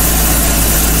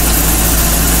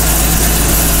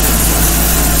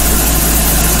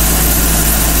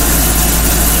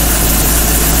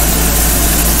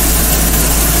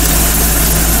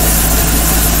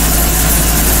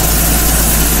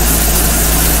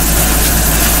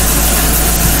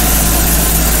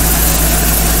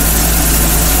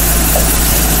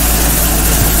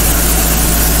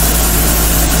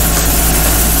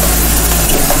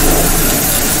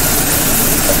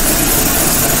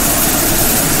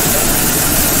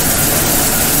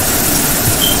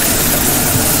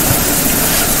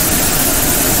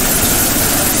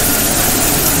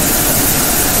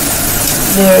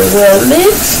 Very well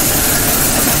mixed.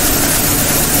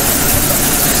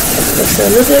 Mix it a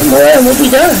little bit more and we'll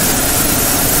be done.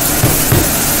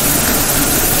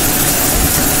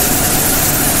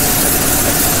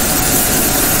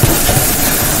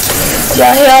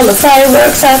 Y'all hear all the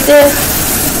fireworks out there?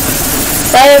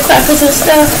 Firecrackers and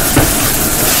stuff.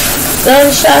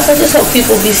 Gunshots. I just hope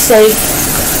people be safe.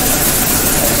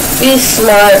 Be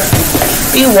smart.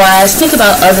 Be wise. Think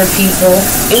about other people.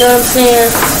 You know what I'm saying?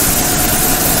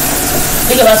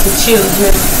 Think about the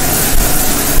children.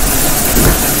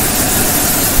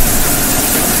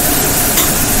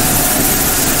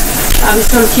 Probably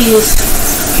some kids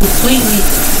completely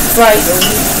frightened,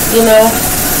 you know?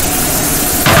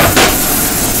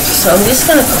 So I'm just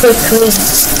gonna quickly,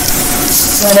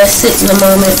 while that sits in a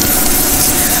moment,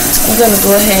 I'm gonna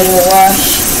go ahead and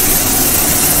wash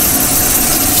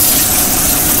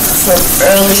from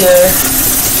earlier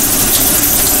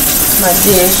my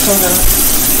dish. Hold on.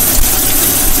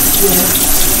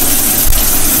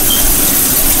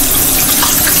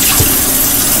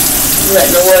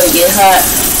 Letting the water get hot.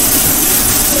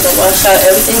 I'm gonna wash out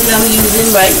everything that I'm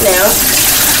using right now.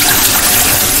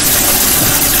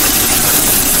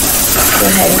 Go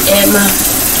ahead and add my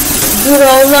good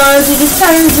old laundry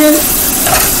detergent.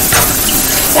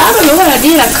 I don't know what I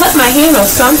did. I cut my hand on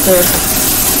something.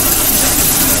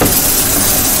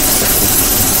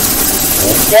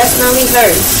 It definitely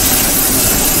hurts.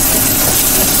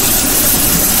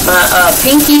 My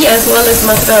pinky as well as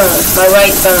my thumb. My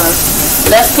right thumb.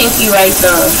 Left pinky, right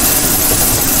thumb.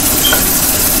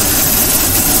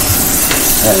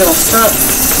 That little something.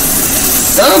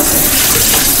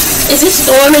 Is it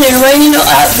storming and raining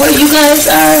where you guys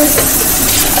are?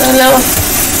 I don't know.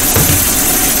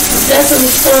 It's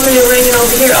definitely storming and raining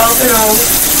over here off and on.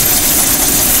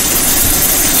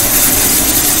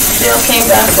 Bill came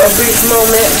back for a brief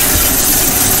moment.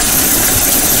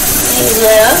 He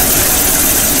left.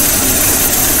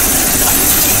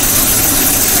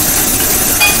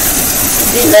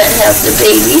 Did not have the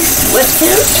babies with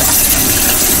him.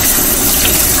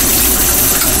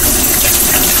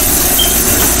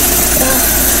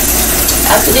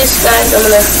 After this, guys, I'm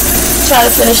gonna try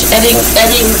to finish editing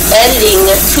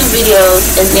 2 videos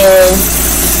and then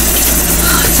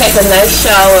take a nice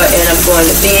shower and I'm going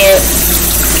to bed.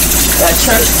 Got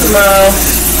church tomorrow.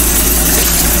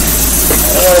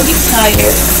 I don't want to be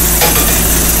tired.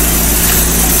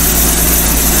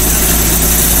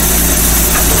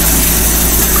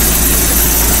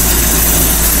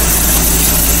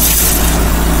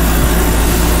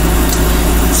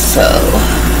 So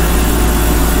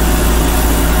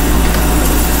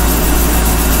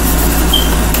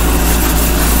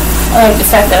I like the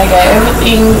fact that I got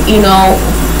everything, you know,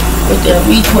 within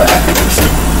reach where I can just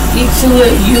get to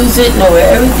it, use it, know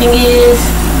where everything is.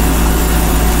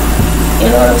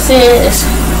 You know what I'm saying? It's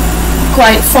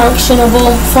quite functioning.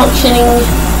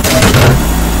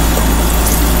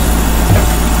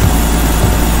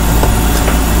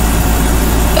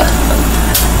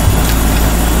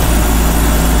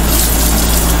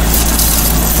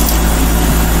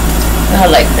 I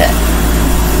like that.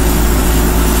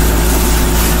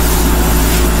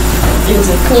 Things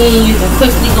are clean, you can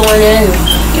quickly go in there and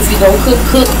if you go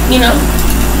cook, you know.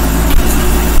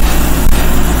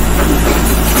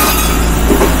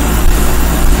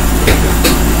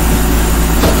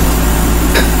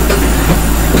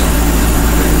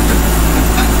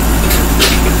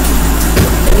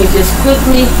 Let me just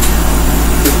quickly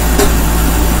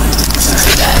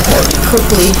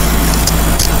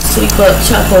sweep up,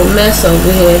 chop a mess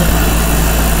over here.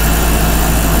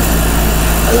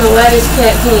 I don't know why this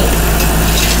cat can't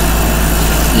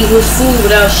eat his food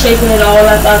without shaking it all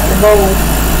up out the bowl.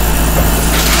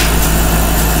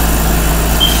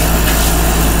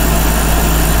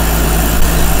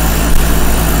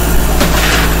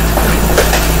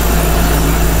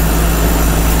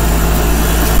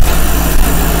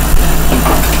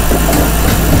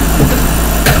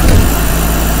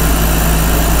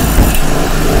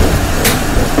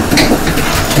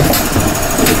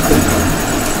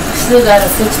 Still gotta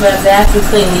fix my vacuum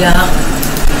cleaner, y'all.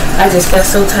 I just got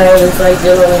so tired of like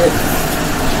dealing with it.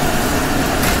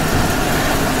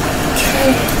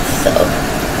 Okay, so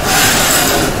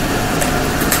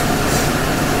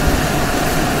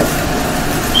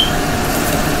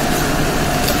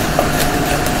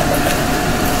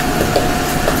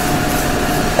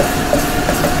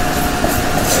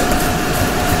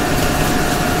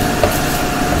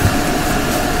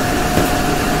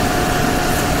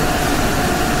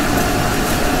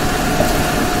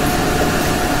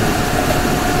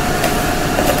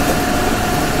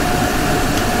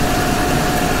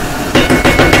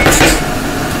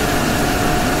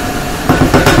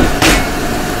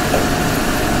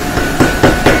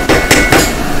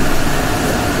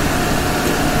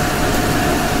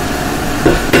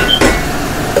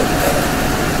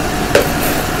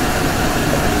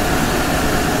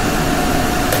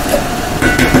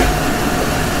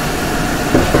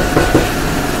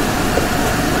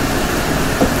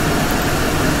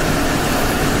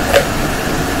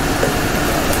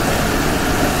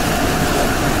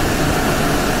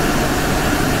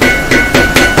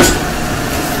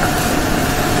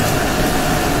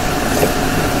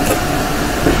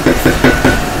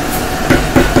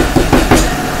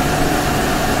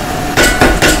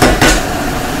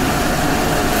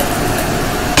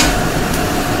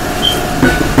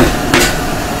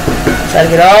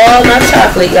Gotta get all my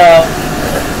chocolate, y'all.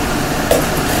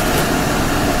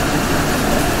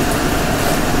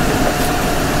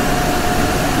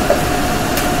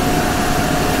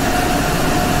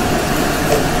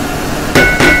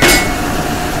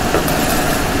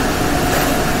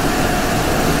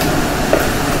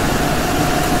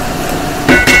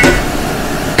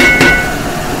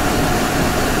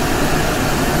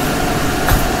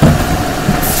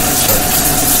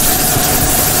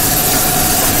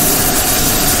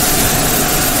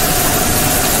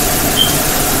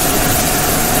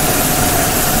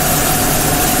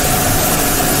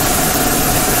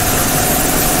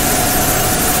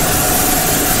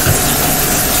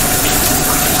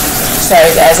 Sorry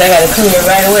guys, I gotta clean it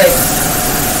right away.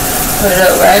 Put it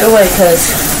up right away, because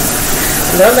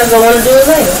I'm not gonna want to do it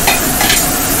later.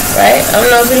 Right? I don't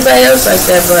know if anybody else like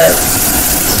that, but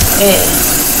man,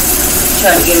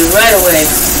 try to get it right away.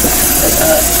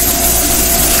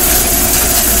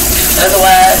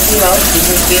 Otherwise, you know, it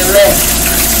just be a mess.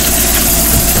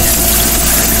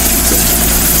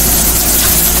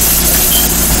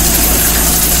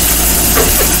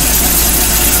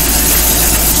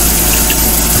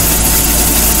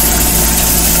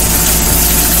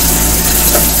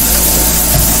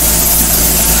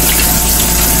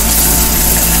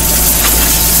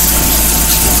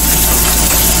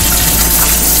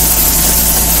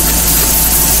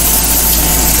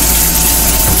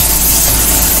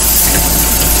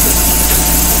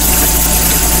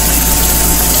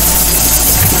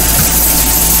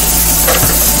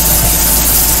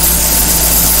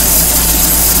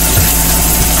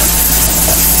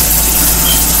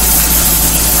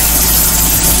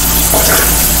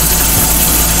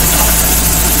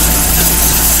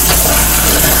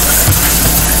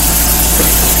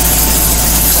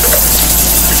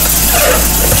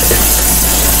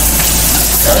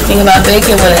 The only thing about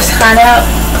baking when it's hot out,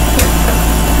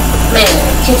 man,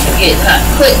 the kitchen gets hot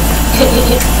quick.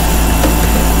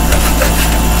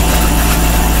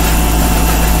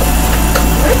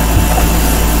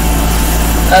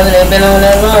 Oven ain't been on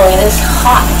that long and it's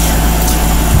hot.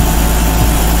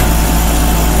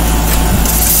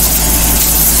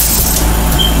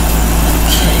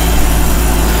 Okay.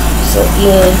 So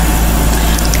again,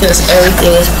 because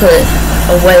everything is put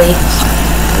away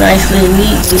nicely and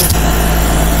neatly.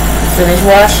 Finish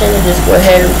washing and just go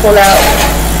ahead and pull out.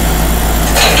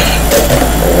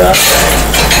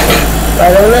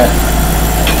 Right on up.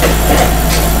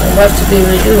 I'm about to be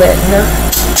able to do that, you know?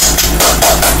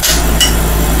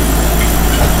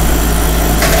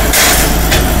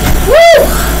 Woo!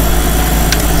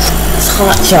 It's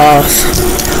hot, y'all.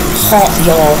 Hot,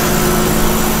 y'all.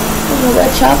 I don't know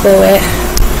where Chapo at.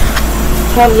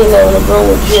 Probably in there on the room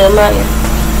with Jeremiah.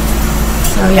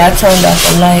 Oh yeah, I turned off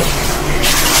the light.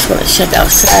 Just want to check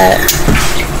outside.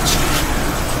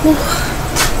 Whew.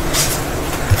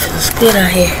 Feels good out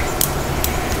here.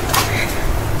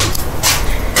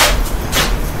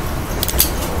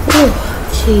 Whew.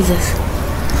 Jesus.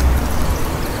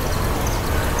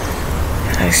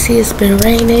 I see it's been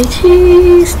raining.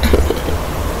 Jeez.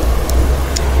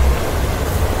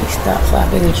 Let me stop so I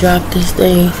better drop this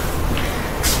thing.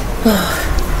 Oh.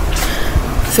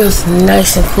 Feels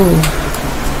nice and cool.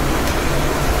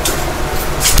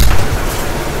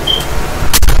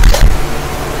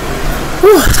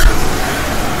 Whew.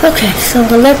 Okay, so I'm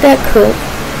gonna let that cook.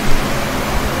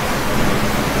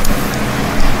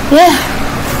 Yeah.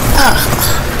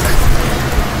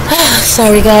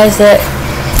 Sorry guys, that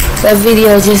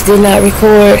video just did not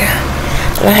record.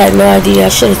 I had no idea. I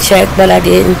should have checked, but I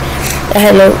didn't. I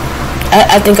had no.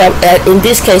 I think in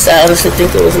this case, I honestly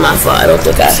think it was my fault. I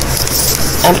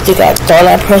think I thought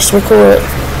I pressed record.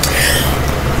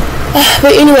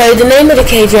 But anyway, the name of the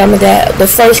K-drama the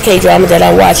first K-drama that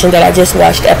I'm watching, that I just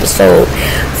watched episode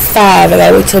 5, and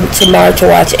I wait till tomorrow to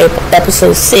watch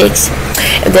episode 6,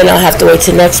 and then I'll have to wait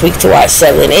till next week to watch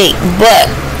 7 and 8. But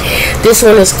this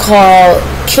one is called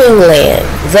Kingland,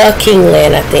 The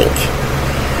Kingland, I think.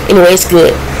 Anyway, it's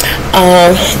good.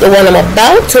 The one I'm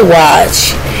about to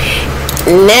watch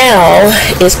now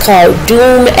is called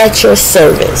Doom at Your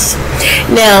Service.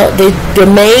 Now, the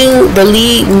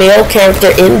lead male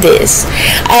character in this,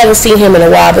 I haven't seen him in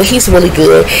a while, but he's really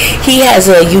good. He has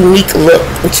a unique look.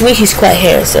 To me, he's quite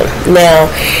handsome. Now,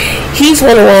 he's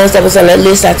one of the ones that was on that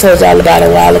list I told y'all about a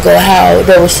while ago, how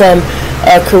there were some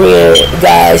Korean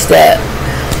guys that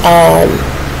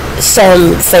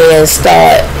some fans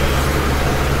thought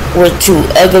were too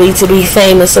ugly to be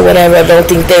famous or whatever. I don't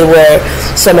think they were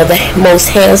some of the most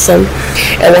handsome.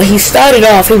 And when he started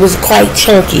off, he was quite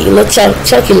chunky,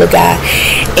 chunky little guy.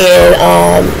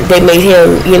 And they made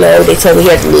him, you know, they told him he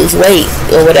had to lose weight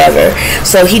or whatever.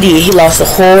 So he did. He lost a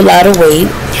whole lot of weight.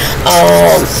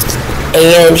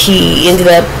 And he ended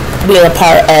up being a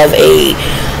part of a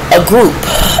group,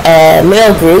 a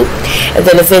male group, and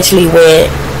then eventually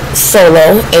went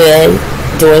solo and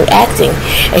doing acting.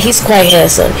 And he's quite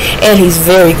handsome, and he's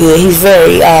very good. He's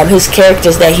very his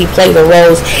characters that he played, the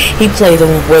roles, he played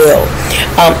them well,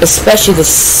 especially the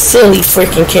silly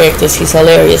freaking characters. He's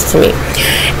hilarious to me.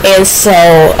 And so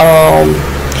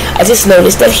I just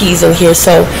noticed that he's in here,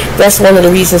 so that's one of the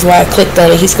reasons why I clicked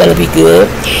on it. He's going to be good.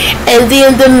 And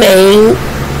then the main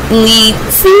lead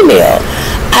female,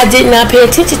 I did not pay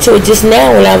attention to it just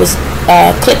now when I was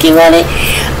clicking on it.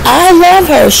 I love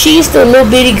her. She's the little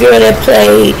bitty girl that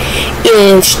played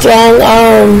in Strong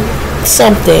Arm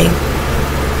something.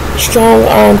 Strong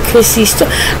Arm Chrissy.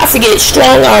 I forget,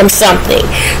 Strong Arm something.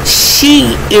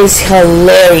 She is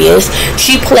hilarious.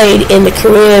 She played in the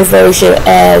Korean version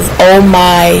of Oh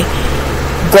My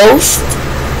Ghost.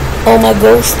 Oh My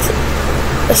Ghost,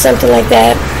 or something like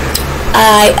that.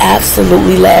 I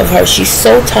absolutely love her. She's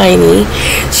so tiny.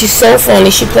 She's so funny.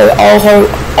 She played all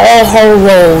her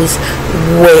roles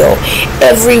well.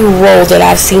 Every role that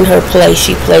I've seen her play,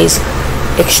 she plays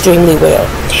extremely well.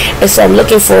 And so I'm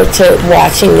looking forward to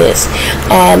watching this.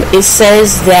 It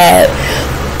says that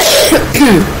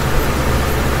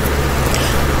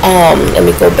let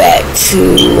me go back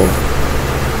to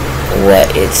what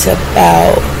it's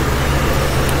about.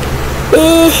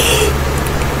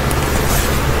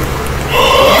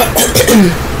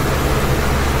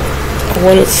 I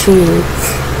wanted to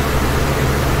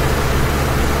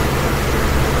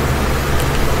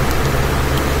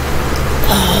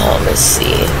let's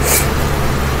see.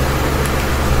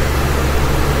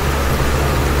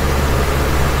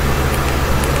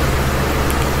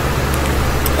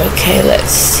 Okay,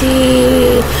 let's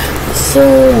see.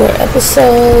 Soon more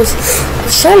episodes. I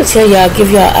was trying to tell y'all, give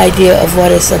y'all an idea of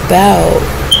what it's about.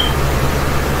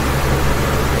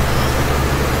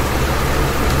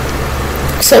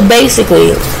 So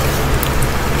basically,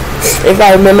 if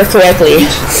I remember correctly,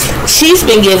 she's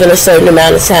been given a certain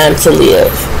amount of time to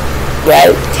live,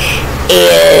 right?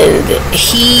 And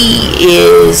he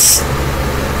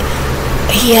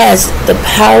has the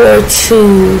power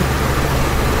to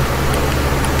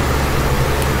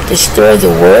destroy the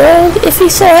world if he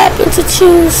so happened to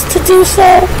choose to do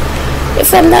so,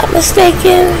 if I'm not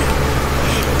mistaken.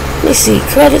 Let me see,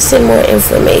 credits and more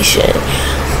information.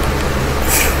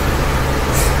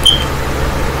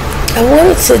 I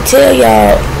wanted to tell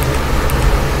y'all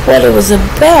what it was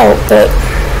about, but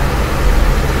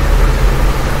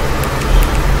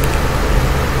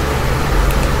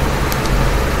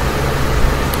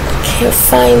I can't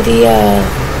find the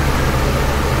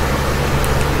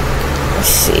let's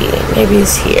see, maybe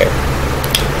it's here.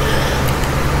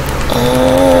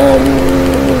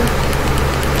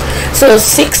 So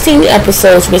 16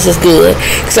 episodes, which is good.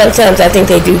 Sometimes I think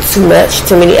they do too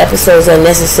many episodes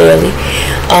unnecessarily.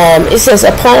 It says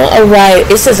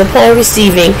upon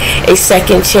receiving a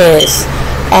second chance.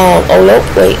 Oh no,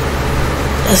 wait,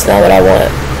 that's not what I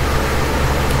want.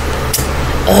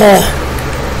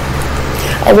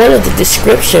 I wanted the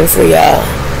description for y'all.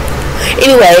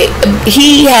 Anyway,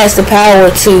 he has the power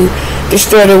to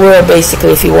destroy the world,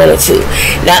 basically, if he wanted to.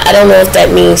 Now, I don't know if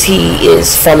that means he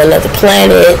is from another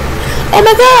planet. Oh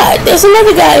my God, there's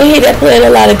another guy in here that played a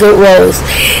lot of good roles.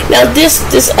 Now, this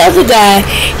other guy,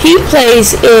 he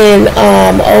plays in,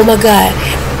 oh my God,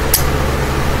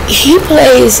 he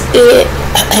plays in,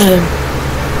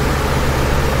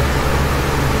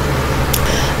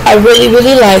 I Really,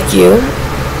 Really Like You.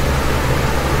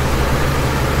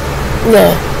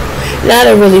 No, not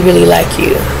I Really, Really Like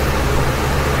You.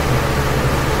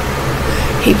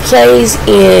 He plays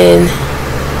in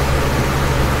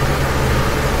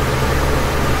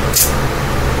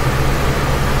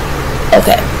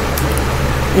okay,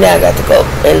 now I got to go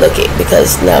and look it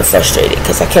because now I'm frustrated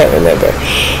because I can't remember.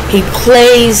 He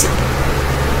plays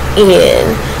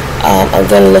in I'm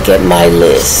gonna look at my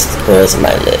list. Where's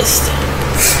my list?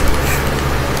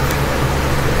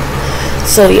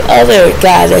 So the other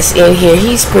guy that's in here,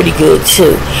 he's pretty good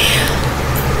too.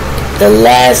 The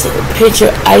last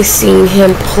picture I seen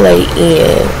him play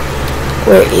in,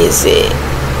 where is it?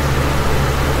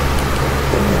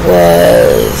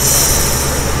 Was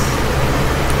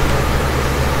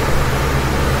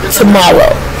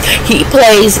Tomorrow. He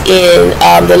plays in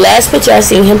the last picture I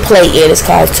seen him play in is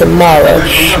called Tomorrow,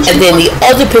 and then the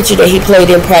other picture that he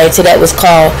played in prior to that was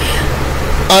called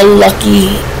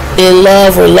Unlucky in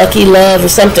Love or Lucky Love or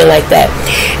something like that.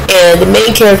 And the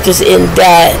main characters in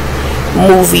that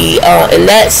movie, in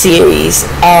that series,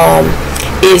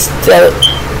 is the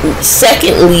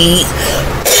second lead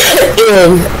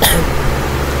in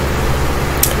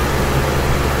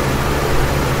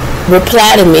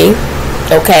Reply to Me,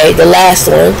 okay, the last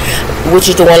one, which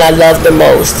is the one I love the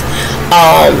most.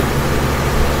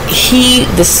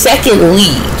 The second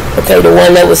lead, okay, the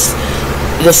one that was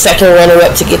the second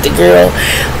runner-up to get the girl,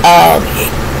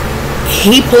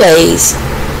 he plays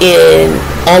in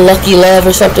Unlucky Love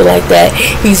or something like that.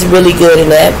 He's really good in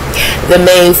that. The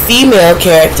main female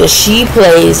character, she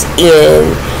plays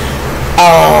in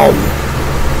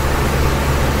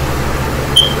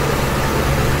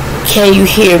Can You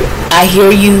Hear I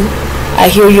Hear You, I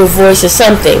Hear Your Voice or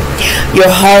something, Your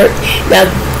Heart. Now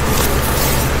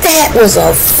that was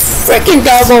a freaking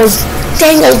doggone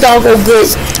good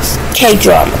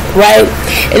K-drama, right?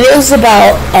 And it was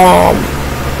about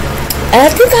and I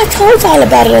think I told y'all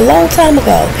about it a long time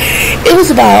ago. It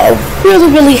was about a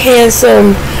really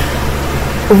handsome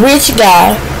rich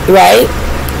guy, right?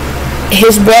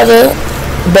 His brother,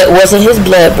 but wasn't his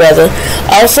blood brother,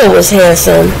 also was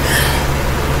handsome.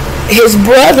 His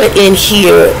brother in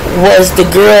here was the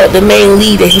girl, the main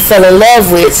lead that he fell in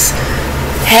love with,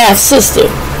 half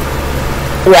sister,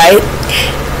 right?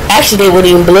 Actually, they weren't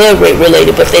even blood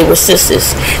related, but they were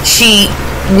sisters. She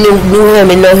knew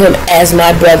him and know him as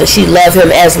my brother. She loved him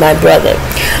as my brother,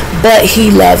 but he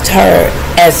loved her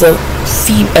as a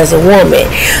woman.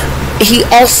 He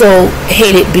also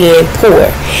hated being poor,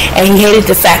 and he hated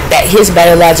the fact that his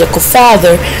biological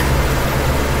father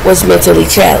was mentally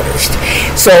challenged.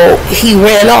 So he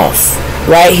ran off,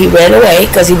 right? He ran away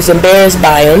because he was embarrassed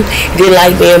by him. He didn't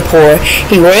like being poor.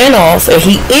 He ran off, and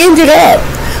he ended up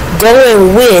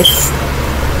going with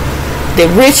the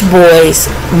rich boy's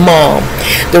mom.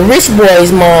 The rich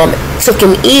boy's mom took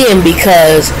him in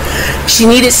because she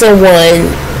needed someone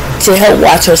to help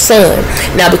watch her son.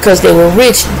 Now, because they were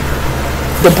rich,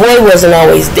 the boy wasn't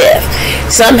always deaf.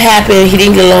 Something happened, he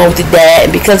didn't get along with the dad,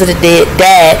 and because of the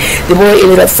dad, the boy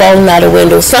ended up falling out a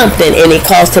window, something, and it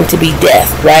caused him to be deaf,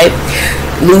 right?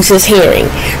 Lose his hearing.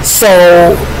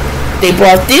 So they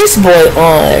brought this boy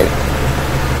on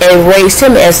and raised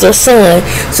him as their son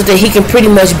so that he can pretty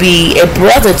much be a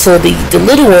brother to the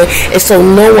little one, and so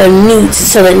no one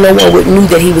would know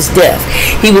that he was deaf.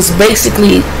 He was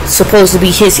basically supposed to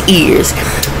be his ears,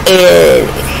 and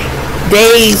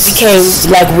they became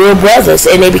like real brothers,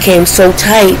 and they became so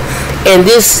tight. And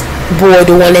this boy,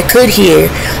 the one that could hear,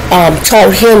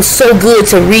 taught him so good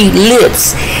to read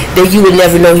lips that you would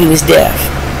never know he was deaf,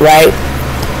 right?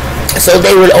 So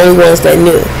they were the only ones that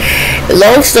knew.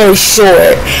 Long story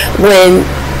short, when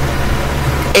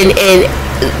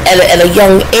at a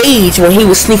young age, when he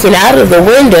was sneaking out of the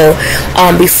window,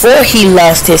 before he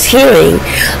lost his hearing,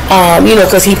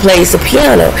 because he plays the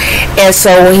piano, and so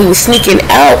when he was sneaking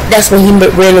out, that's when he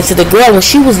ran into the girl when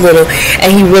she was little, and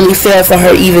he really fell for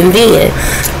her even then.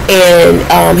 And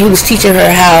he was sneaking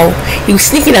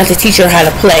out to teach her how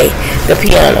to play the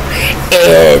piano,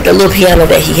 and the little piano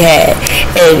that he had.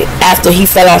 And after he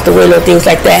fell out the window, things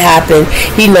like that happened.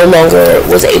 He no longer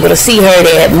was able to see her.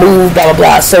 They had moved, blah blah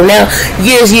blah. So now,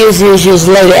 years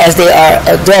later, as they are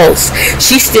adults,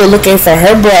 she's still looking for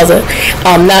her brother,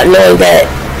 not knowing that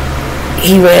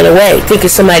he ran away, thinking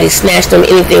somebody snatched him,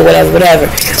 anything, whatever.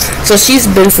 So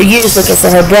she's been for years looking for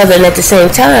her brother, and at the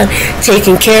same time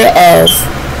taking care of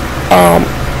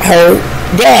her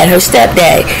dad, her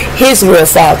stepdad, his real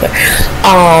father.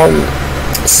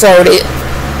 So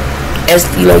as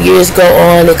years go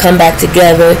on, they come back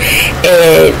together,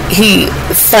 and he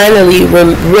finally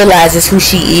realizes who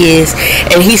she is,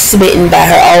 and he's smitten by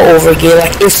her all over again.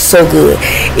 Like, it's so good.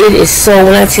 It is so,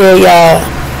 when I tell y'all,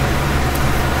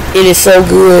 it is so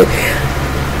good.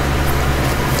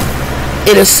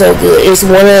 It is so good.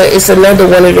 It's another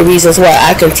one of the reasons why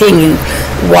I continue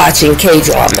watching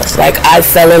K-dramas. Like, I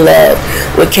fell in love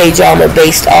with K-drama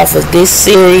based off of this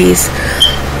series,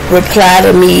 Reply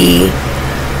to Me.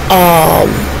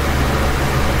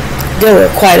 There were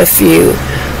quite a few.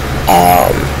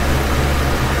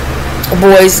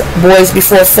 Boys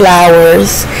Before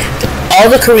Flowers. All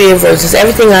the Korean versions,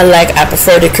 everything I like, I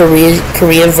prefer the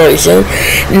Korean version.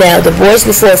 Now, the Boys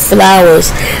Before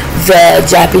Flowers, the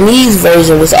Japanese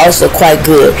version was also quite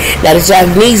good. Now, the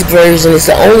Japanese version is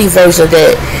the only version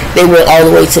that they went all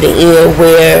the way to the end,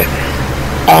 where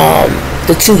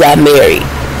the two got married.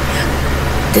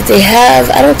 Did they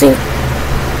have? I don't think.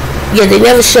 Yeah, they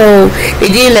never showed. They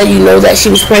did let you know that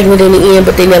she was pregnant in the end,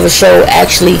 but they never showed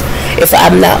actually If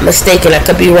I'm not mistaken, I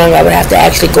could be wrong. I would have to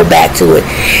actually go back to it.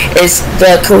 It's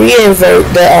the Korean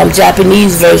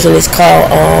Japanese version is called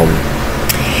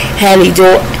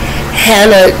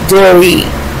Hanadori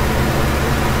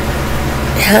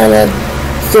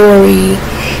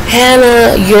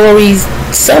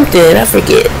something, I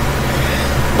forget.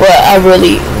 But I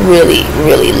really, really,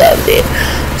 really loved it.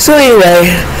 So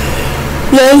anyway,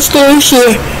 long story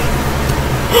short,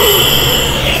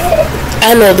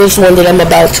 I know this one that I'm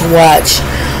about to watch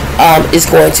is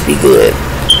going to be good.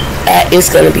 It's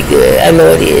going to be good. I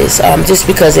know it is. Just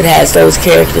because it has those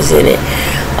characters in it,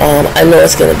 I know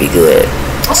it's going to be good.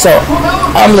 So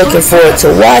I'm looking forward to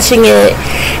watching it.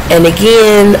 And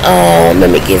again, let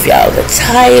me give y'all the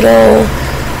title.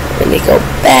 Let me go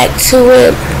back to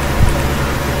it.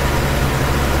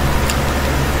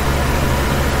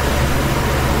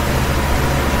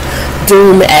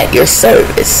 Doom at Your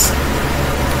Service.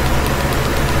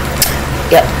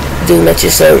 Yep, Doom at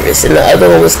Your Service. And the other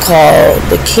one was called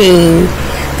The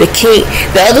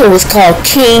other one was called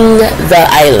King the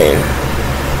Island.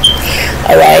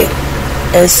 Alright.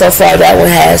 And so far that one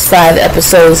has 5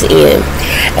 episodes in.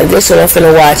 And this one I'm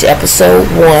finna watch episode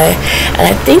 1. And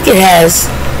I think it has,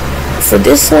 for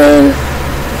this one,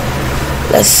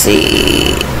 let's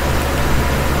see.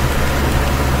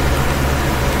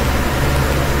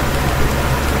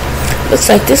 Looks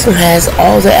like this one has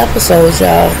all the episodes,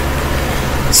 y'all.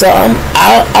 So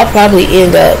I'll probably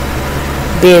end up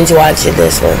binge watching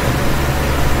this one.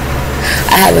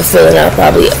 I have a feeling I'll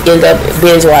probably end up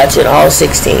binge watching all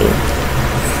 16.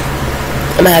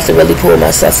 I'm gonna have to really pull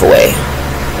myself away.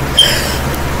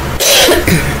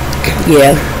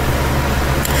 Yeah.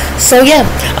 So yeah,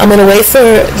 I'm gonna wait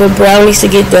for the brownies to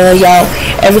get done, y'all.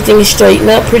 Everything is straightened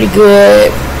up pretty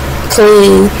good,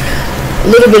 clean. A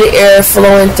little bit of air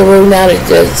flowing through now that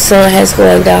the sun has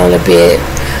gone down a bit.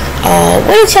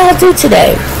 What did y'all do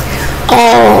today?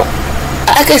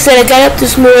 Like I said, I got up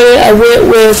this morning. I went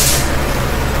with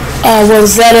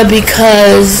Rosetta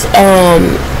because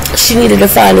she needed to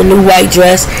find a new white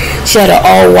dress. She had an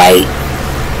all-white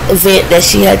event that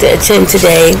she had to attend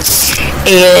today,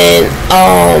 and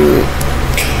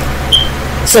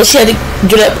so she had to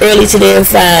get up early today and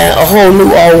find a whole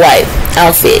new all-white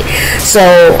outfit. So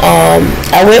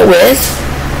I went with,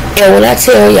 and when I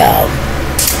tell y'all,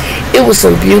 it was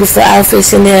some beautiful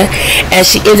outfits in there, and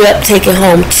she ended up taking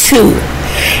home 2,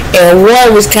 and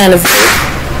one was kind of,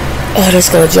 oh, that's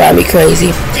gonna drive me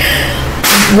crazy.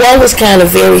 One was kind of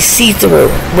very see-through,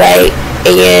 right?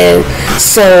 And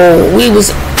so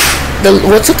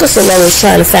what took us so long was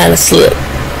trying to find a slip.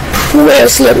 Who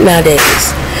wears a slip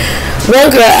nowadays? One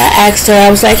girl, I asked her, I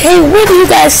was like, hey, where do you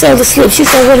guys sell the slip? She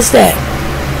said, what is that?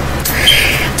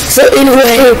 So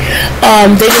anyway,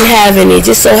 they didn't have any. It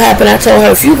just so happened, I told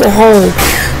her, if you go home,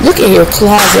 look in your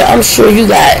closet. I'm sure you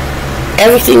got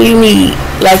everything you need.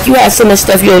 Like, you have so much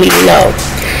stuff you don't even know.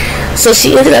 So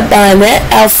she ended up buying that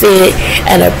outfit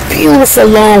and a beautiful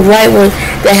long white one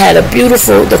that had a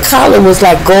beautiful, the collar was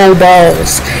like gold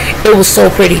balls. It was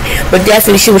so pretty. But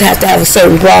definitely she would have to have a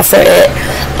certain bra for it,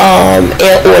 or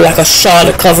like a shawl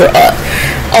to cover up.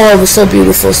 Oh, it was so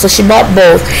beautiful. So she bought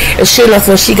both. And sure enough,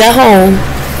 when she got home,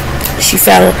 she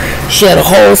found she had a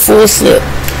whole full slip.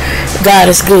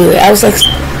 God is good. I was like,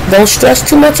 don't stress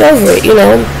too much over it, you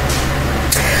know.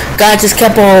 God just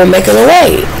kept on making a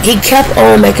way. He kept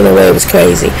on making a way. It was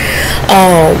crazy.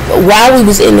 While we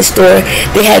was in the store,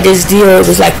 they had this deal. It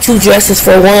was like 2 dresses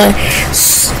for 1.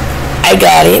 I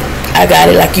got it.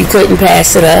 Like, you couldn't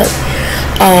pass it up.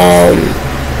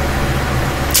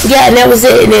 Yeah, and that was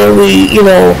it. And then we, you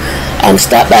know,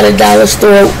 stopped by the dollar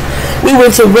store. We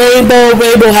went to Rainbow.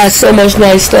 Rainbow has so much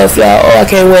nice stuff, y'all. Oh, I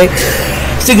can't wait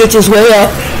to get this way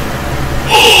up.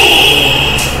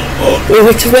 We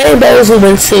went to Rainbows, we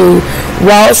went to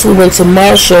Ross, we went to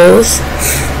Marshall's,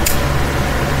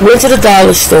 went to the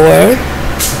dollar store,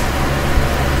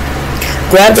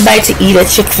 grabbed a bite to eat at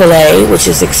Chick-fil-A, which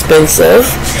is expensive,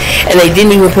 and they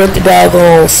didn't even put the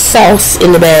doggone sauce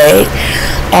in the bag.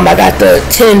 I got the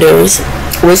tenders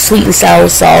with sweet and sour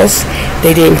sauce.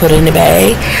 They didn't put it in the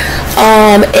bag.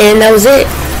 And that was it.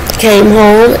 Came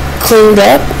home, cleaned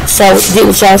up, so did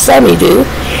what y'all saw me do,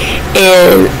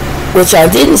 and what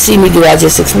y'all didn't see me do, I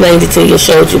just explained it to you,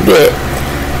 showed you a bit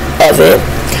of it.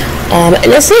 And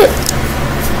that's it.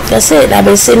 That's it. I've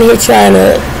been sitting here trying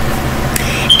to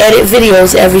edit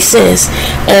videos ever since,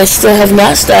 and I still have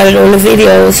not started on the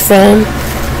videos from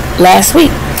last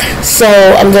week. So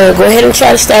I'm going to go ahead and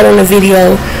try to start on the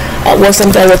video once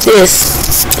I'm done with this.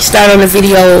 Start on the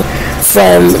video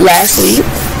from last week.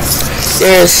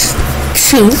 There's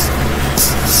 2.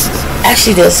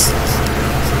 Actually, there's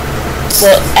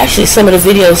well, actually some of the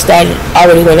videos that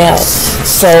already went out.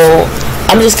 So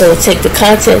I'm just going to take the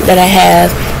content that I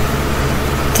have,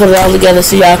 put it all together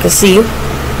so y'all can see.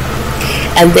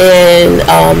 And then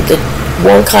the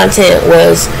one content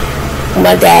was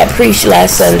my dad preached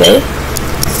last Sunday.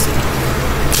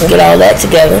 And get all that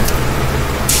together.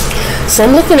 So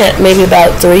I'm looking at maybe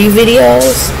about 3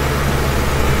 videos.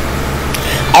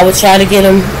 I would try to get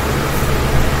them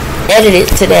edited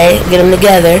today, get them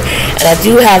together, and I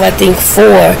do have, I think, 4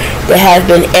 that have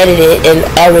been edited and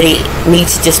already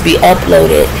need to just be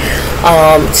uploaded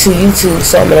to YouTube.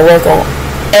 So I'm going to work on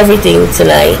everything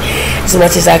tonight as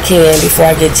much as I can before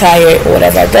I get tired.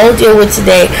 Whatever I don't deal with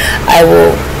today, I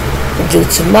will do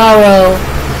tomorrow.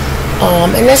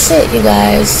 And that's it, you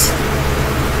guys.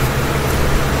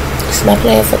 It's my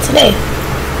plan for today.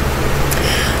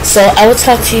 So I will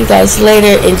talk to you guys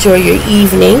later. Enjoy your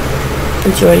evening.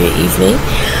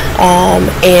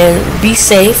 And be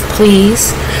safe,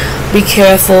 please. Be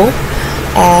careful.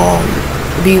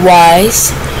 Be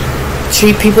wise.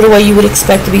 Treat people the way you would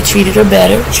expect to be treated or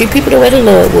better. Treat people the way the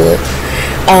Lord would.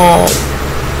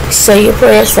 Say your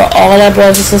prayers for all our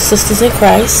brothers and sisters in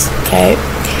Christ. Okay?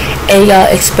 And y'all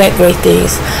expect great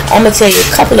things. I'm going to tell you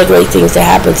a couple of great things that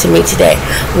happened to me today.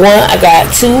 1, I got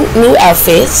 2 new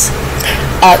outfits.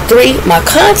 3, my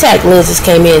contact lenses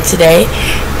came in today.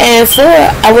 And 4,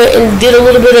 I went and did a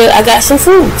little bit of, I got some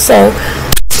food. So,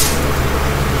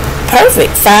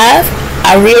 perfect. 5,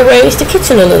 I rearranged the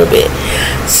kitchen a little bit.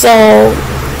 So,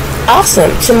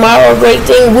 awesome. Tomorrow, a great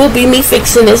thing will be me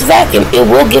fixing this vacuum. It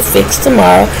will get fixed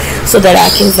tomorrow so that I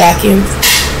can vacuum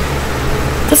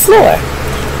the floor.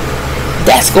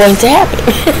 That's going to happen.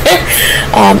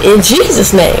 In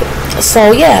Jesus' name.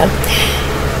 So, yeah.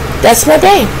 That's my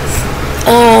day.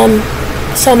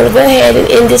 So I'm going to go ahead and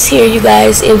end this here, you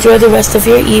guys. Enjoy the rest of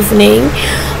your evening.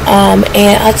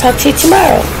 And I'll talk to you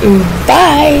tomorrow.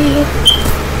 Bye.